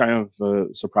part was kind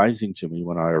of surprising to me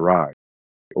when I arrived.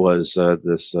 Was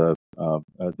this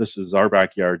is our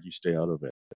backyard, you stay out of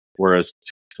it. Whereas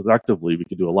collectively we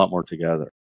could do a lot more together.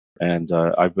 And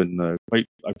I've been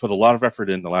I put a lot of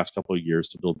effort in the last couple of years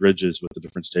to build bridges with the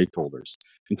different stakeholders,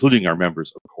 including our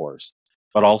members, of course,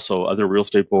 but also other real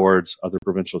estate boards, other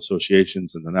provincial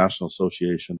associations, and the National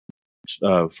Association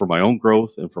for my own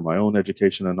growth and for my own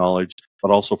education and knowledge,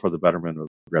 but also for the betterment of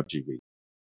RevGV.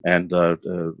 And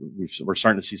we're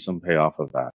starting to see some payoff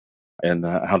of that and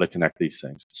how to connect these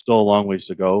things. Still a long ways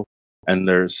to go, and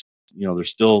there's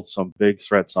still some big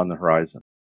threats on the horizon.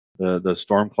 The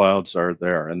storm clouds are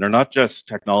there, and they're not just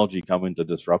technology coming to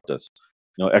disrupt us.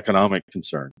 Economic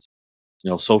concerns,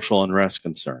 social unrest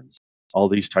concerns, all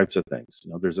these types of things.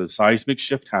 There's a seismic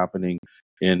shift happening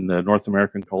in North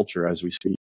American culture as we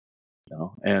speak.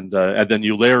 And then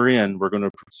you layer in, we're going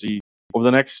to see over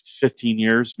the next 15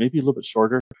 years, maybe a little bit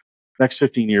shorter, next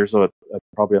 15 years,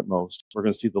 probably at most, we're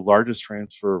going to see the largest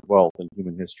transfer of wealth in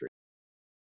human history.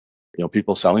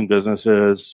 People selling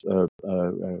businesses,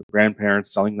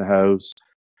 grandparents selling the house,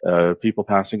 people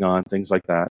passing on, things like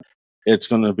that. It's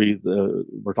going to be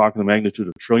we're talking the magnitude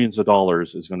of trillions of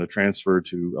dollars is going to transfer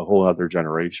to a whole other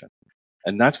generation.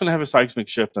 And that's going to have a seismic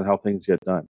shift on how things get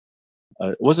done.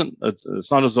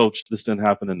 It's not as though this didn't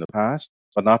happen in the past,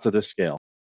 but not to this scale.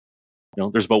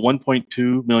 There's about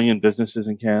 1.2 million businesses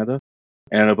in Canada,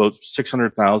 and about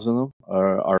 600,000 of them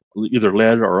are either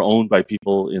led or owned by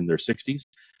people in their 60s.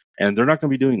 And they're not going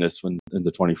to be doing this in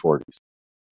the 2040s.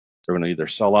 They're going to either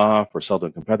sell off or sell to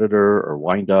a competitor or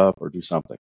wind up or do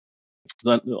something.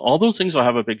 All those things will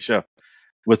have a big shift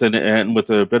with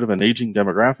a bit of an aging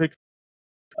demographic.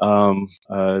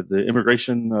 The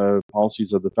immigration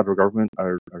policies of the federal government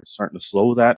are starting to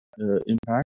slow that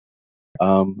impact.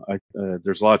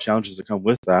 There's a lot of challenges that come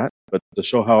with that, but to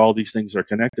show how all these things are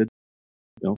connected,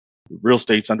 real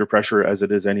estate's under pressure as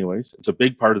it is anyways. It's a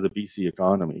big part of the BC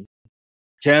economy.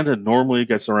 Canada normally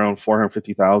gets around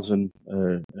 450,000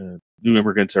 new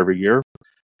immigrants every year.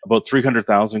 About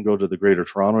 300,000 go to the Greater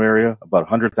Toronto area. About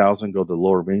 100,000 go to the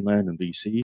Lower Mainland and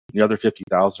BC. The other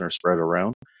 50,000 are spread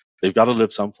around. They've got to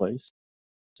live someplace.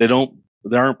 They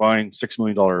aren't buying $6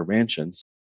 million mansions,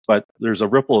 but there's a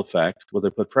ripple effect where they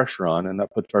put pressure on, and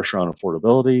that puts pressure on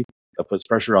affordability. That puts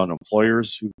pressure on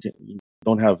employers who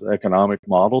don't have the economic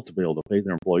model to be able to pay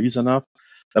their employees enough.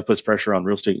 That puts pressure on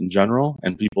real estate in general,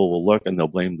 and people will look and they'll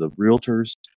blame the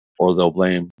realtors, or they'll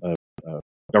blame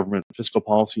government fiscal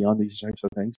policy on these types of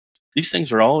things. These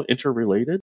things are all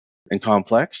interrelated and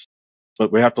complex,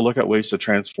 but we have to look at ways to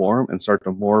transform and start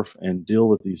to morph and deal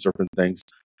with these different things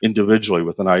individually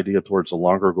with an idea towards a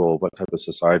longer goal of what type of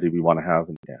society we want to have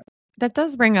in Canada. That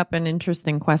does bring up an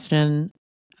interesting question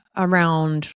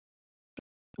around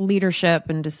leadership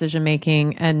and decision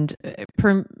making, and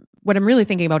what I'm really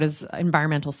thinking about is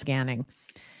environmental scanning.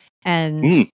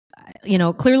 And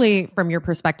clearly from your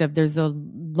perspective, there's a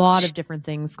lot of different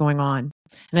things going on.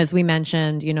 And as we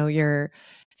mentioned, you're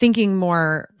thinking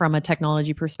more from a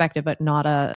technology perspective, but not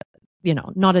a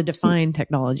defined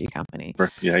technology company.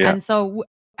 Yeah. And so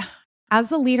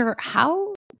as a leader,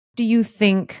 how do you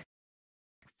think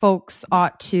folks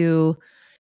ought to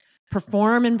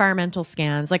perform environmental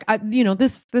scans? Like,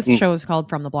 this show is called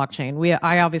From the Blockchain.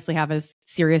 I obviously have a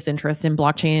serious interest in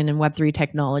blockchain and Web3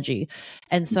 technology.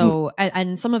 And so,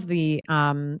 and some of the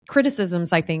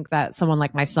criticisms I think that someone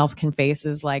like myself can face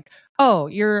is like, oh,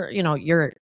 you're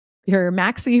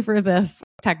maxi for this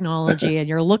technology and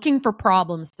you're looking for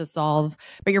problems to solve,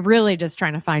 but you're really just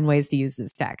trying to find ways to use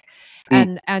this tech.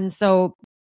 And so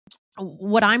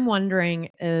what I'm wondering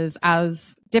is,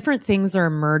 as different things are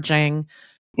emerging,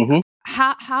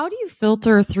 how do you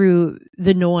filter through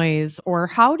the noise, or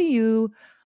how do you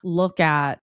look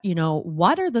at,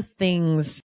 what are the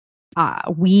things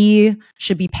we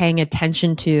should be paying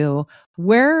attention to?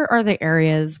 Where are the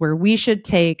areas where we should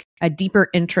take a deeper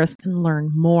interest and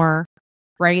learn more,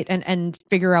 right? And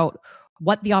figure out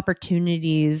what the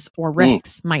opportunities or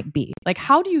risks might be. Like,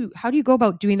 how do you go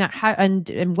about doing that?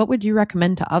 And what would you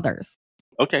recommend to others?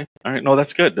 Okay. All right. No,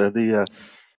 that's good.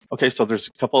 Okay, so there's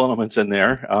a couple elements in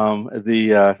there. On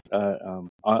the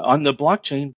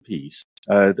blockchain piece,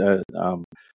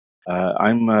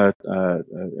 I'm a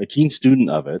keen student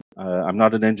of it. I'm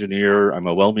not an engineer. I'm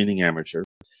a well-meaning amateur.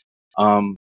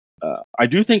 I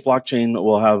do think blockchain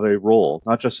will have a role,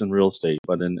 not just in real estate,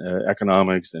 but in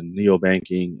economics and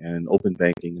neobanking and open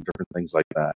banking and different things like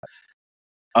that.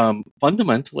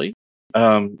 Fundamentally,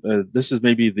 this is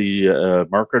maybe the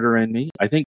marketer in me. I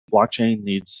think blockchain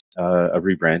needs a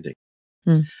rebranding.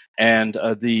 And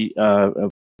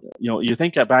you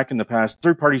think that back in the past,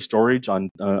 third-party storage on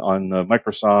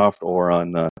Microsoft or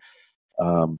on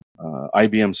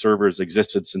IBM servers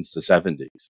existed since the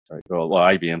 70s. Right? Well,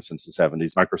 IBM since the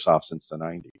 70s, Microsoft since the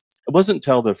 90s. It wasn't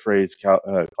until the phrase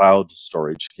cloud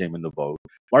storage came into vogue,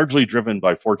 largely driven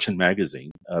by Fortune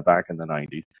magazine back in the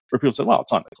 90s, where people said, well,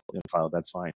 it's on the cloud,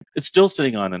 that's fine. It's still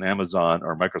sitting on an Amazon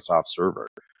or Microsoft server,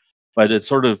 but it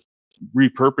sort of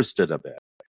repurposed it a bit.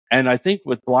 And I think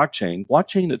with blockchain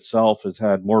itself has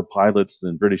had more pilots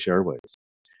than British Airways.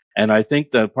 And I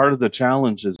think that part of the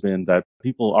challenge has been that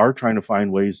people are trying to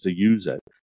find ways to use it.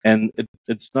 And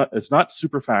it's not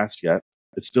super fast yet.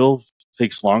 It still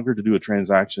takes longer to do a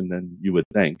transaction than you would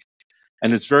think.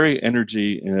 And it's very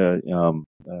energy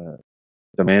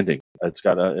demanding.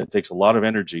 It takes a lot of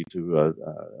energy to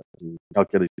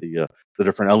calculate the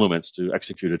different elements to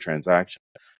execute a transaction.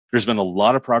 There's been a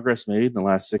lot of progress made in the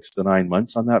last 6 to 9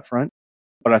 months on that front,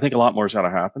 but I think a lot more has got to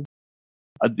happen.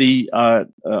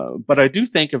 But I do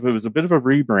think if it was a bit of a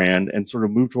rebrand and sort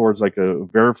of move towards like a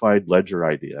verified ledger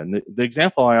idea, and the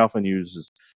example I often use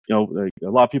is, like a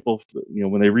lot of people,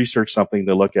 when they research something,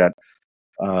 they look at,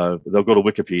 they'll go to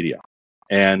Wikipedia,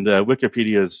 and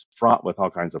Wikipedia is fraught with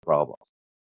all kinds of problems.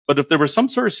 But if there was some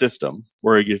sort of system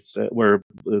where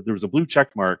there was a blue check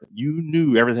mark, you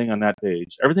knew everything on that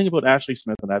page, everything about Ashley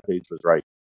Smith on that page was right.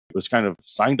 It was kind of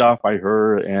signed off by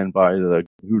her and by the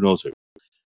who knows who.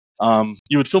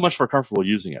 You would feel much more comfortable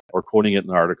using it or quoting it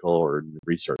in an article or in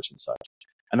research and such.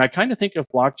 And I kind of think if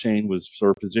blockchain was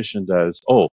sort of positioned as,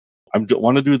 I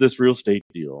want to do this real estate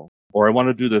deal, or I want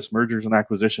to do this mergers and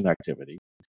acquisition activity,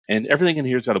 and everything in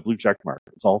here's got a blue check mark.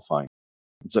 It's all fine.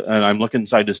 And I'm looking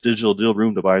inside this digital deal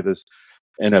room to buy this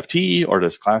NFT or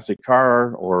this classic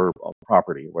car or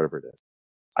property, whatever it is.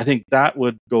 I think that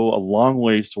would go a long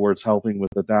ways towards helping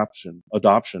with adoption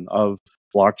of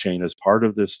blockchain as part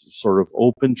of this sort of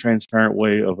open, transparent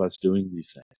way of us doing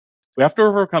these things. We have to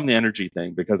overcome the energy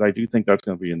thing because I do think that's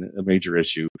going to be a major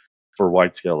issue for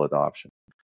wide-scale adoption.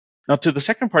 Now, to the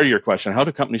second part of your question, how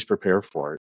do companies prepare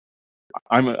for it?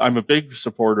 I'm a big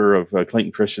supporter of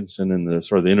Clayton Christensen and the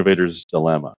sort of the innovator's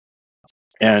dilemma.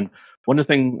 And one of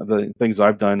the things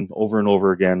I've done over and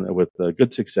over again with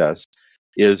good success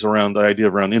is around the idea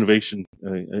around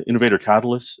innovator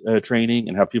catalyst training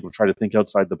and have people try to think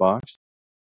outside the box.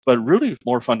 But really,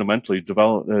 more fundamentally,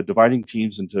 dividing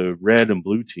teams into red and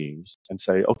blue teams and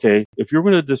say, okay, if you're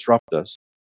going to disrupt us,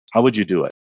 how would you do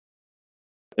it?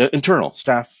 Internal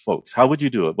staff folks, how would you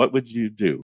do it? What would you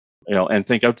do? And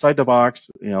think outside the box,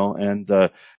 and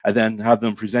then have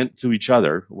them present to each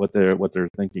other what their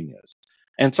thinking is.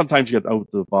 And sometimes you get out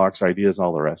the box ideas and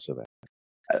all the rest of it.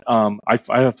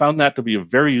 I have found that to be a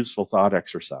very useful thought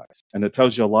exercise, and it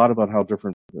tells you a lot about how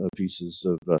different pieces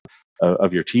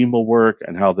of your team will work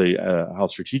and how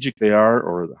strategic they are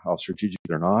or how strategic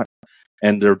they're not,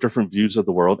 and there are different views of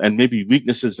the world and maybe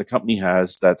weaknesses the company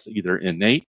has that's either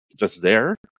innate, just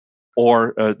there,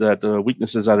 or that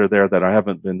weaknesses that are there that I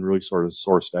haven't been really sort of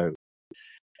sourced out.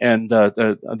 And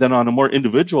then on a more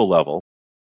individual level,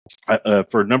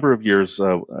 for a number of years,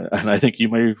 and I think you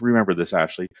may remember this,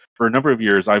 Ashley, for a number of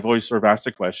years, I've always sort of asked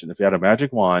the question, if you had a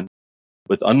magic wand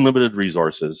with unlimited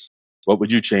resources, what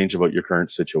would you change about your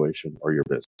current situation or your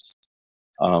business?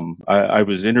 I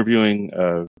was interviewing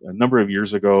a number of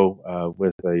years ago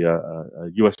with a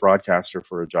U.S. broadcaster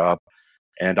for a job,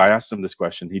 and I asked him this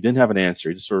question. He didn't have an answer.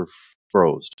 He just sort of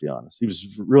froze, to be honest. He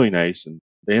was really nice, and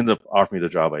they ended up offering me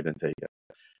the job. I didn't take it.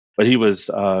 But he was,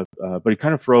 but he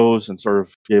kind of froze and sort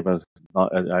of gave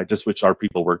I just wish our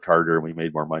people worked harder and we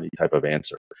made more money type of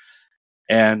answer.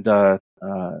 And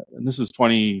this was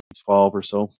 2012 or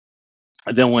so.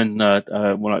 And then when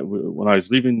I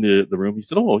was leaving the room, he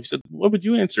said, what would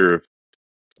you answer if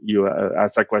you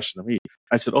asked that question to me?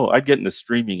 I said, I'd get into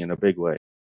streaming in a big way.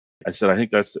 I said, I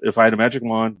think if I had a magic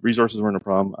wand, resources weren't a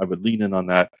problem, I would lean in on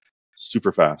that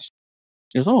super fast.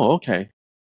 He goes, okay.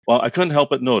 Well, I couldn't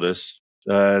help but notice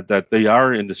that they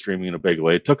are into streaming in a big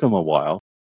way. It took them a while,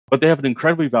 but they have an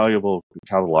incredibly valuable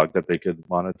catalog that they could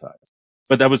monetize.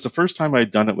 But that was the first time I'd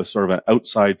done it with sort of an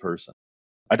outside person.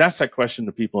 I'd asked that question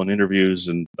to people in interviews,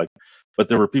 but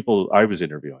there were people I was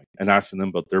interviewing and asking them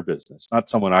about their business, not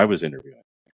someone I was interviewing.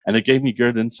 And it gave me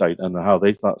good insight on how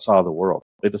they saw the world.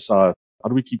 They just saw, how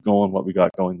do we keep going what we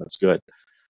got going that's good?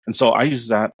 And so I use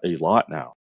that a lot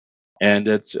now. And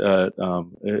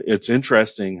it's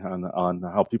interesting on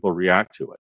how people react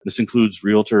to it. This includes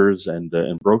realtors and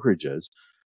brokerages,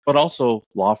 but also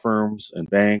law firms and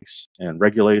banks and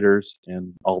regulators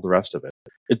and all the rest of it.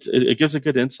 It gives a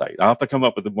good insight. I'll have to come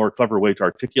up with a more clever way to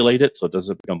articulate it so it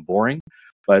doesn't become boring.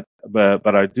 But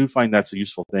I do find that's a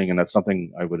useful thing, and that's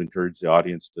something I would encourage the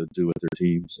audience to do with their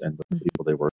teams and the people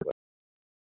they work with.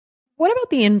 What about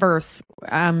the inverse?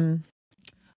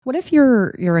 What if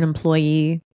you're an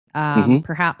employee?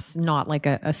 Perhaps not like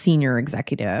a senior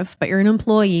executive, but you're an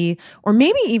employee or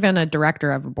maybe even a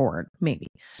director of a board, maybe.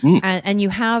 And you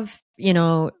have,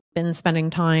 been spending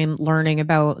time learning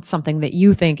about something that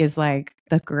you think is like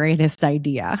the greatest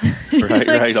idea.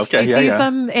 Right. Okay. You see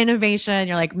some innovation,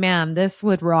 you're like, man, this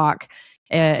would rock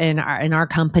in our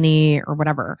company or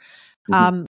whatever.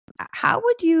 How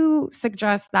would you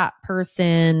suggest that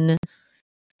person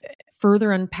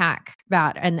further unpack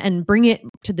that and bring it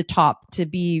to the top to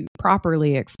be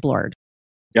properly explored?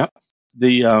 Yep.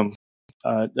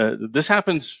 This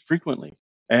happens frequently.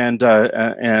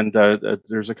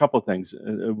 There's a couple of things.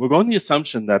 We're going on the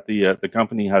assumption that the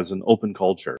company has an open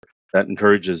culture that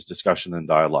encourages discussion and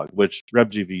dialogue, which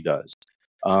RebGV does,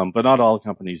 but not all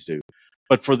companies do.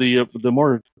 But for the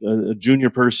more junior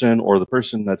person, or the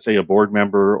person that's, say, a board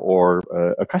member or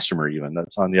a customer even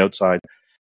that's on the outside,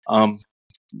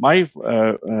 my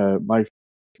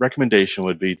recommendation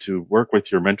would be to work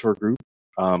with your mentor group.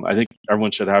 I think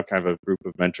everyone should have kind of a group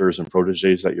of mentors and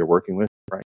proteges that you're working with,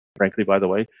 right? Frankly, by the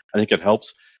way, I think it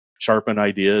helps sharpen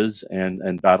ideas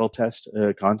and battle test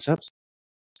concepts.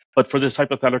 But for this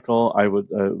hypothetical, I would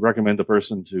recommend the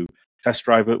person to test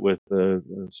drive it with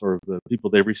sort of the people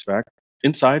they respect,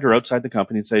 inside or outside the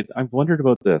company, and say, "I've wondered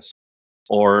about this,"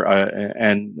 or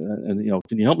and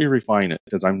can you help me refine it,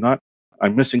 because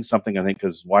I'm missing something, I think,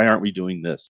 because why aren't we doing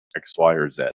this X, Y, or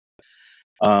Z?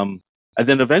 And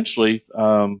then eventually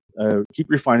keep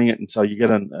refining it until you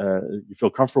you feel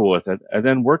comfortable with it, and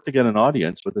then work to get an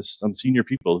audience with some senior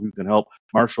people who can help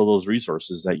marshal those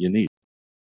resources that you need.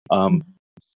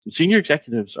 Senior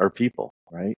executives are people,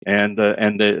 right? And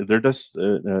they're just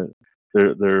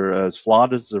they're as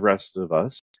flawed as the rest of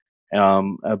us.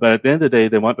 But at the end of the day,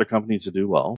 they want their companies to do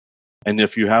well. And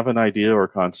if you have an idea or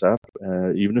concept,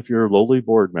 even if you're a lowly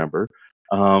board member,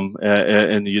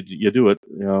 and you do it,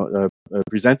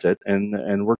 present it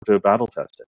and work to battle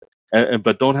test it.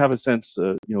 But don't have a sense,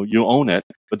 you own it,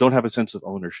 but don't have a sense of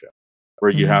ownership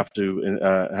where you have to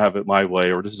have it my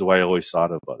way, or this is the way I always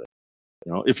thought about it.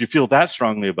 If you feel that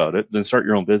strongly about it, then start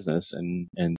your own business and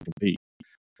compete.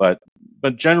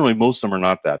 But generally, most of them are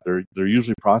not that. They're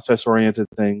usually process-oriented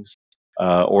things,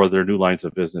 or they're new lines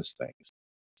of business things.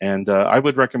 And I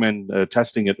would recommend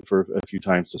testing it for a few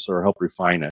times to sort of help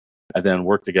refine it, and then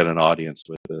work to get an audience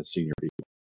with the senior people.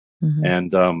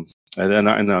 And then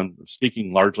I'm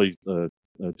speaking largely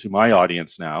to my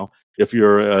audience now. If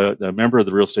you're a member of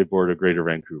the Real Estate Board of Greater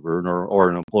Vancouver,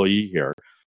 or an employee here,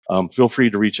 feel free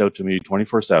to reach out to me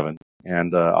 24/7,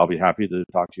 and I'll be happy to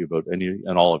talk to you about any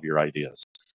and all of your ideas.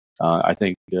 I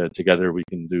think together we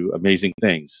can do amazing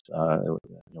things.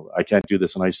 I can't do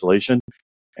this in isolation,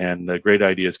 and great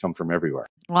ideas come from everywhere.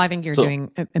 Well, I think you're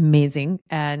doing amazing,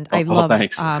 and I love.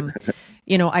 Thanks.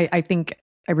 I think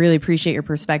I really appreciate your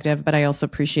perspective, but I also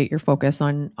appreciate your focus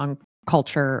on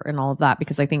culture and all of that,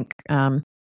 because I think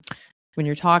when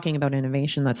you're talking about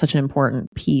innovation, that's such an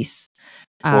important piece.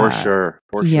 For sure.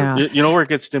 Yeah. Where it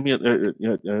gets stimulated,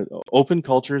 open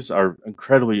cultures are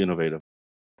incredibly innovative.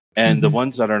 And the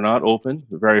ones that are not open,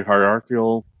 very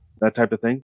hierarchical, that type of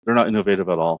thing, they're not innovative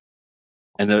at all.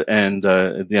 And they end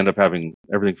up having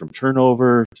everything from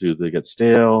turnover to they get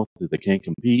stale, to they can't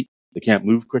compete, they can't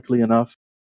move quickly enough.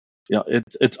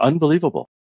 It's unbelievable,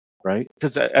 right?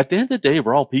 Because at the end of the day,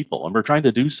 we're all people and we're trying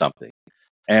to do something.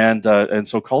 And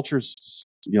so culture's,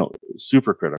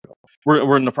 super critical.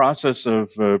 We're in the process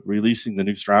of releasing the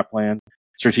new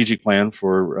strategic plan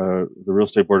for the Real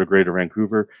Estate Board of Greater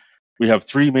Vancouver. We have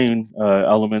three main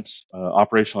elements: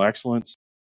 operational excellence,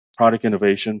 product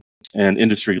innovation, and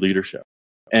industry leadership.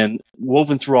 And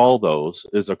woven through all those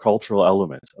is a cultural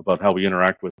element about how we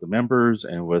interact with the members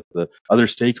and with the other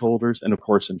stakeholders, and of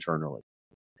course internally.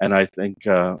 And I think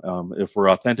if we're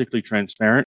authentically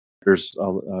transparent, there's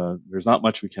not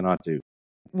much we cannot do.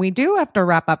 We do have to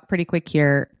wrap up pretty quick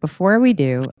here. Before we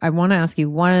do, I want to ask you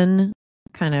one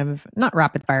kind of, not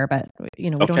rapid fire, but we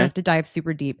don't have to dive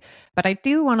super deep. But I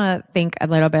do want to think a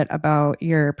little bit about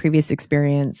your previous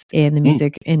experience in the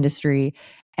music industry,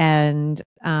 and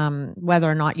whether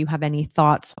or not you have any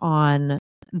thoughts on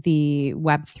the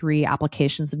Web3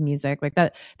 applications of music. Like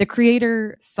that, the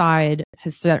creator side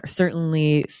has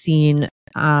certainly seen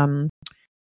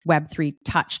Web3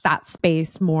 touch that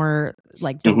space more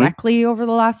like directly over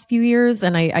the last few years.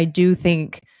 And I do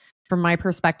think, from my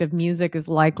perspective, music is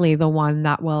likely the one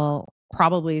that will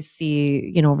probably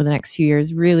see, over the next few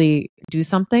years, really do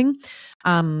something.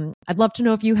 I'd love to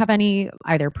know if you have any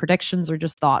either predictions or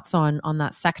just thoughts on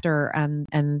that sector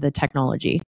and the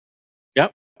technology.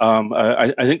 Yep.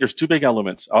 I think there's two big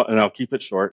elements, and I'll keep it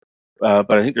short.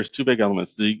 But I think there's two big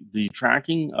elements. The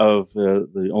tracking of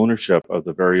the ownership of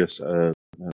the various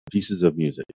pieces of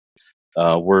music,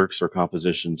 works or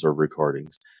compositions or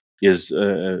recordings, is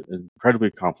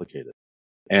incredibly complicated.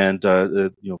 And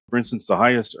for instance, the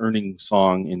highest earning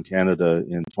song in Canada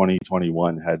in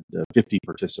 2021 had 50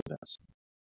 participants.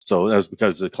 So that was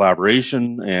because of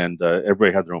collaboration, and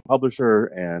everybody had their own publisher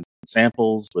and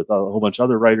samples with a whole bunch of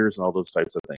other writers and all those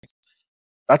types of things.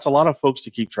 That's a lot of folks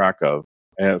to keep track of,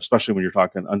 especially when you're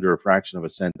talking under a fraction of a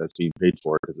cent that's being paid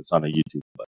for because it's on a YouTube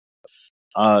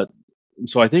clip.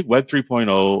 So I think Web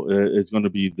 3.0 is going to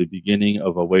be the beginning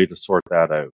of a way to sort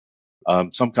that out.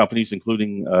 Some companies,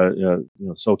 including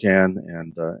SOCAN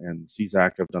and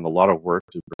CZAC, have done a lot of work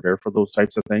to prepare for those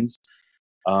types of things.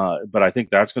 But I think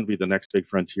that's going to be the next big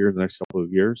frontier in the next couple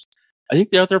of years. I think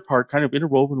the other part, kind of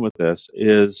interwoven with this,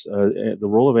 is the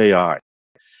role of AI.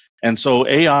 And so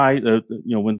AI,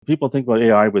 when people think about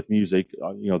AI with music,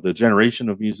 the generation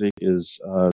of music is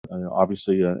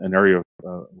obviously an area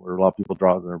where a lot of people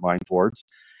draw their mind towards.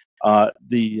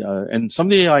 And some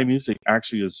of the AI music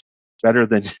actually is better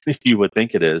than you would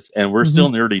think it is, and we're still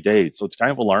in the early days, so it's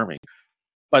kind of alarming.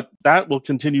 But that will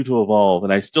continue to evolve,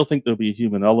 and I still think there'll be a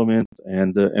human element,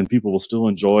 and people will still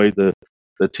enjoy the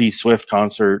T Swift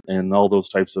concert and all those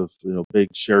types of big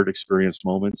shared experience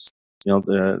moments.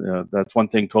 That's one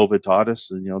thing COVID taught us.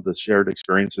 The shared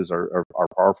experiences are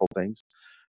powerful things.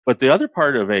 But the other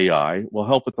part of AI will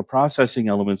help with the processing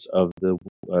elements of the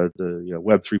Web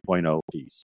 3.0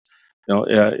 piece.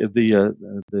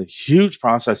 The huge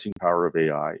processing power of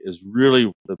AI is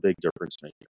really the big difference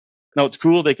maker. Now, it's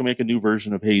cool they can make a new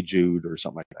version of Hey Jude or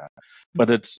something like that, but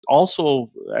it's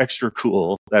also extra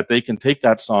cool that they can take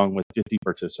that song with 50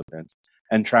 participants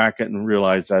and track it and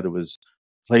realize that it was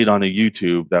played on a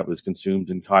YouTube that was consumed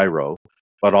in Cairo,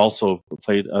 but also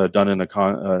done in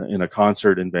a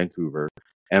concert in Vancouver,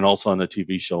 and also on a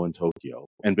TV show in Tokyo,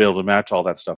 and be able to match all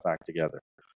that stuff back together.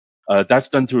 That's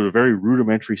done through a very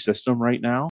rudimentary system right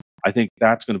now. I think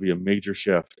that's going to be a major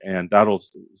shift, and that'll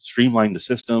streamline the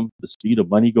system. The speed of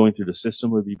money going through the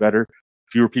system would be better.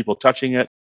 Fewer people touching it,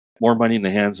 more money in the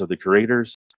hands of the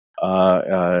curators. I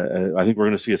think we're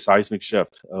going to see a seismic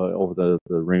shift over the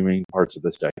remaining parts of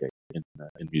this decade in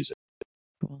music.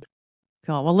 Cool.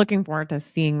 Well, looking forward to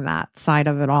seeing that side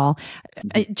of it all.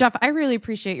 Jeff, I really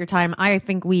appreciate your time. I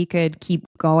think we could keep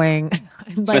going.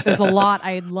 There's a lot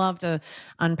I'd love to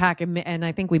unpack, and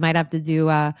I think we might have to do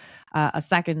a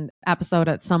second episode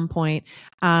at some point.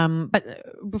 But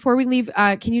before we leave,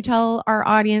 can you tell our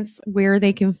audience where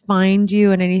they can find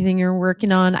you and anything you're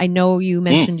working on? I know you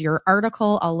mentioned your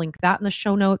article. I'll link that in the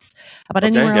show notes. But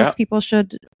anywhere else people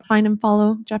should find and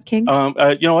follow Jeff King?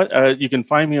 You know what? You can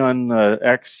find me on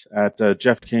X at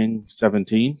Jeff King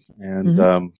 17, and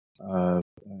I'm on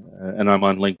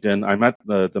LinkedIn. I'm at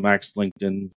the Max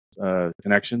LinkedIn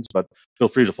connections, but feel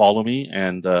free to follow me,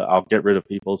 and I'll get rid of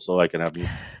people so I can have new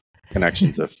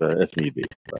connections if need be.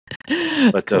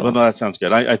 But no, that sounds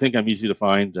good. I think I'm easy to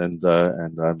find, and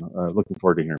I'm looking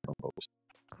forward to hearing from folks.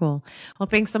 Cool. Well,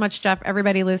 thanks so much, Jeff.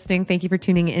 Everybody listening, thank you for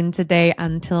tuning in today.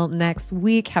 Until next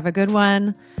week, have a good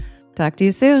one. Talk to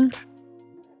you soon.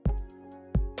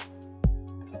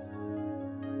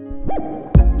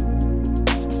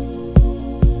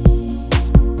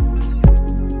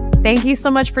 Thank you so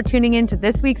much for tuning in to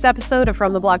this week's episode of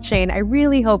From the Blockchain. I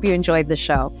really hope you enjoyed the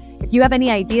show. If you have any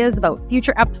ideas about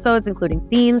future episodes, including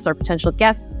themes or potential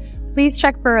guests, please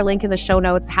check for a link in the show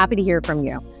notes. Happy to hear from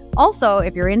you. Also,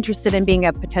 if you're interested in being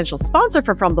a potential sponsor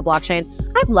for From the Blockchain,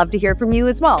 I'd love to hear from you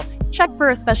as well. Check for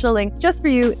a special link just for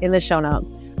you in the show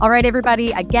notes. All right,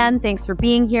 everybody. Again, thanks for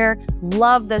being here.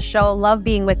 Love the show. Love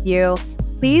being with you.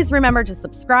 Please remember to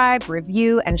subscribe,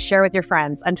 review, and share with your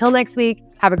friends. Until next week,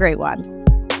 have a great one.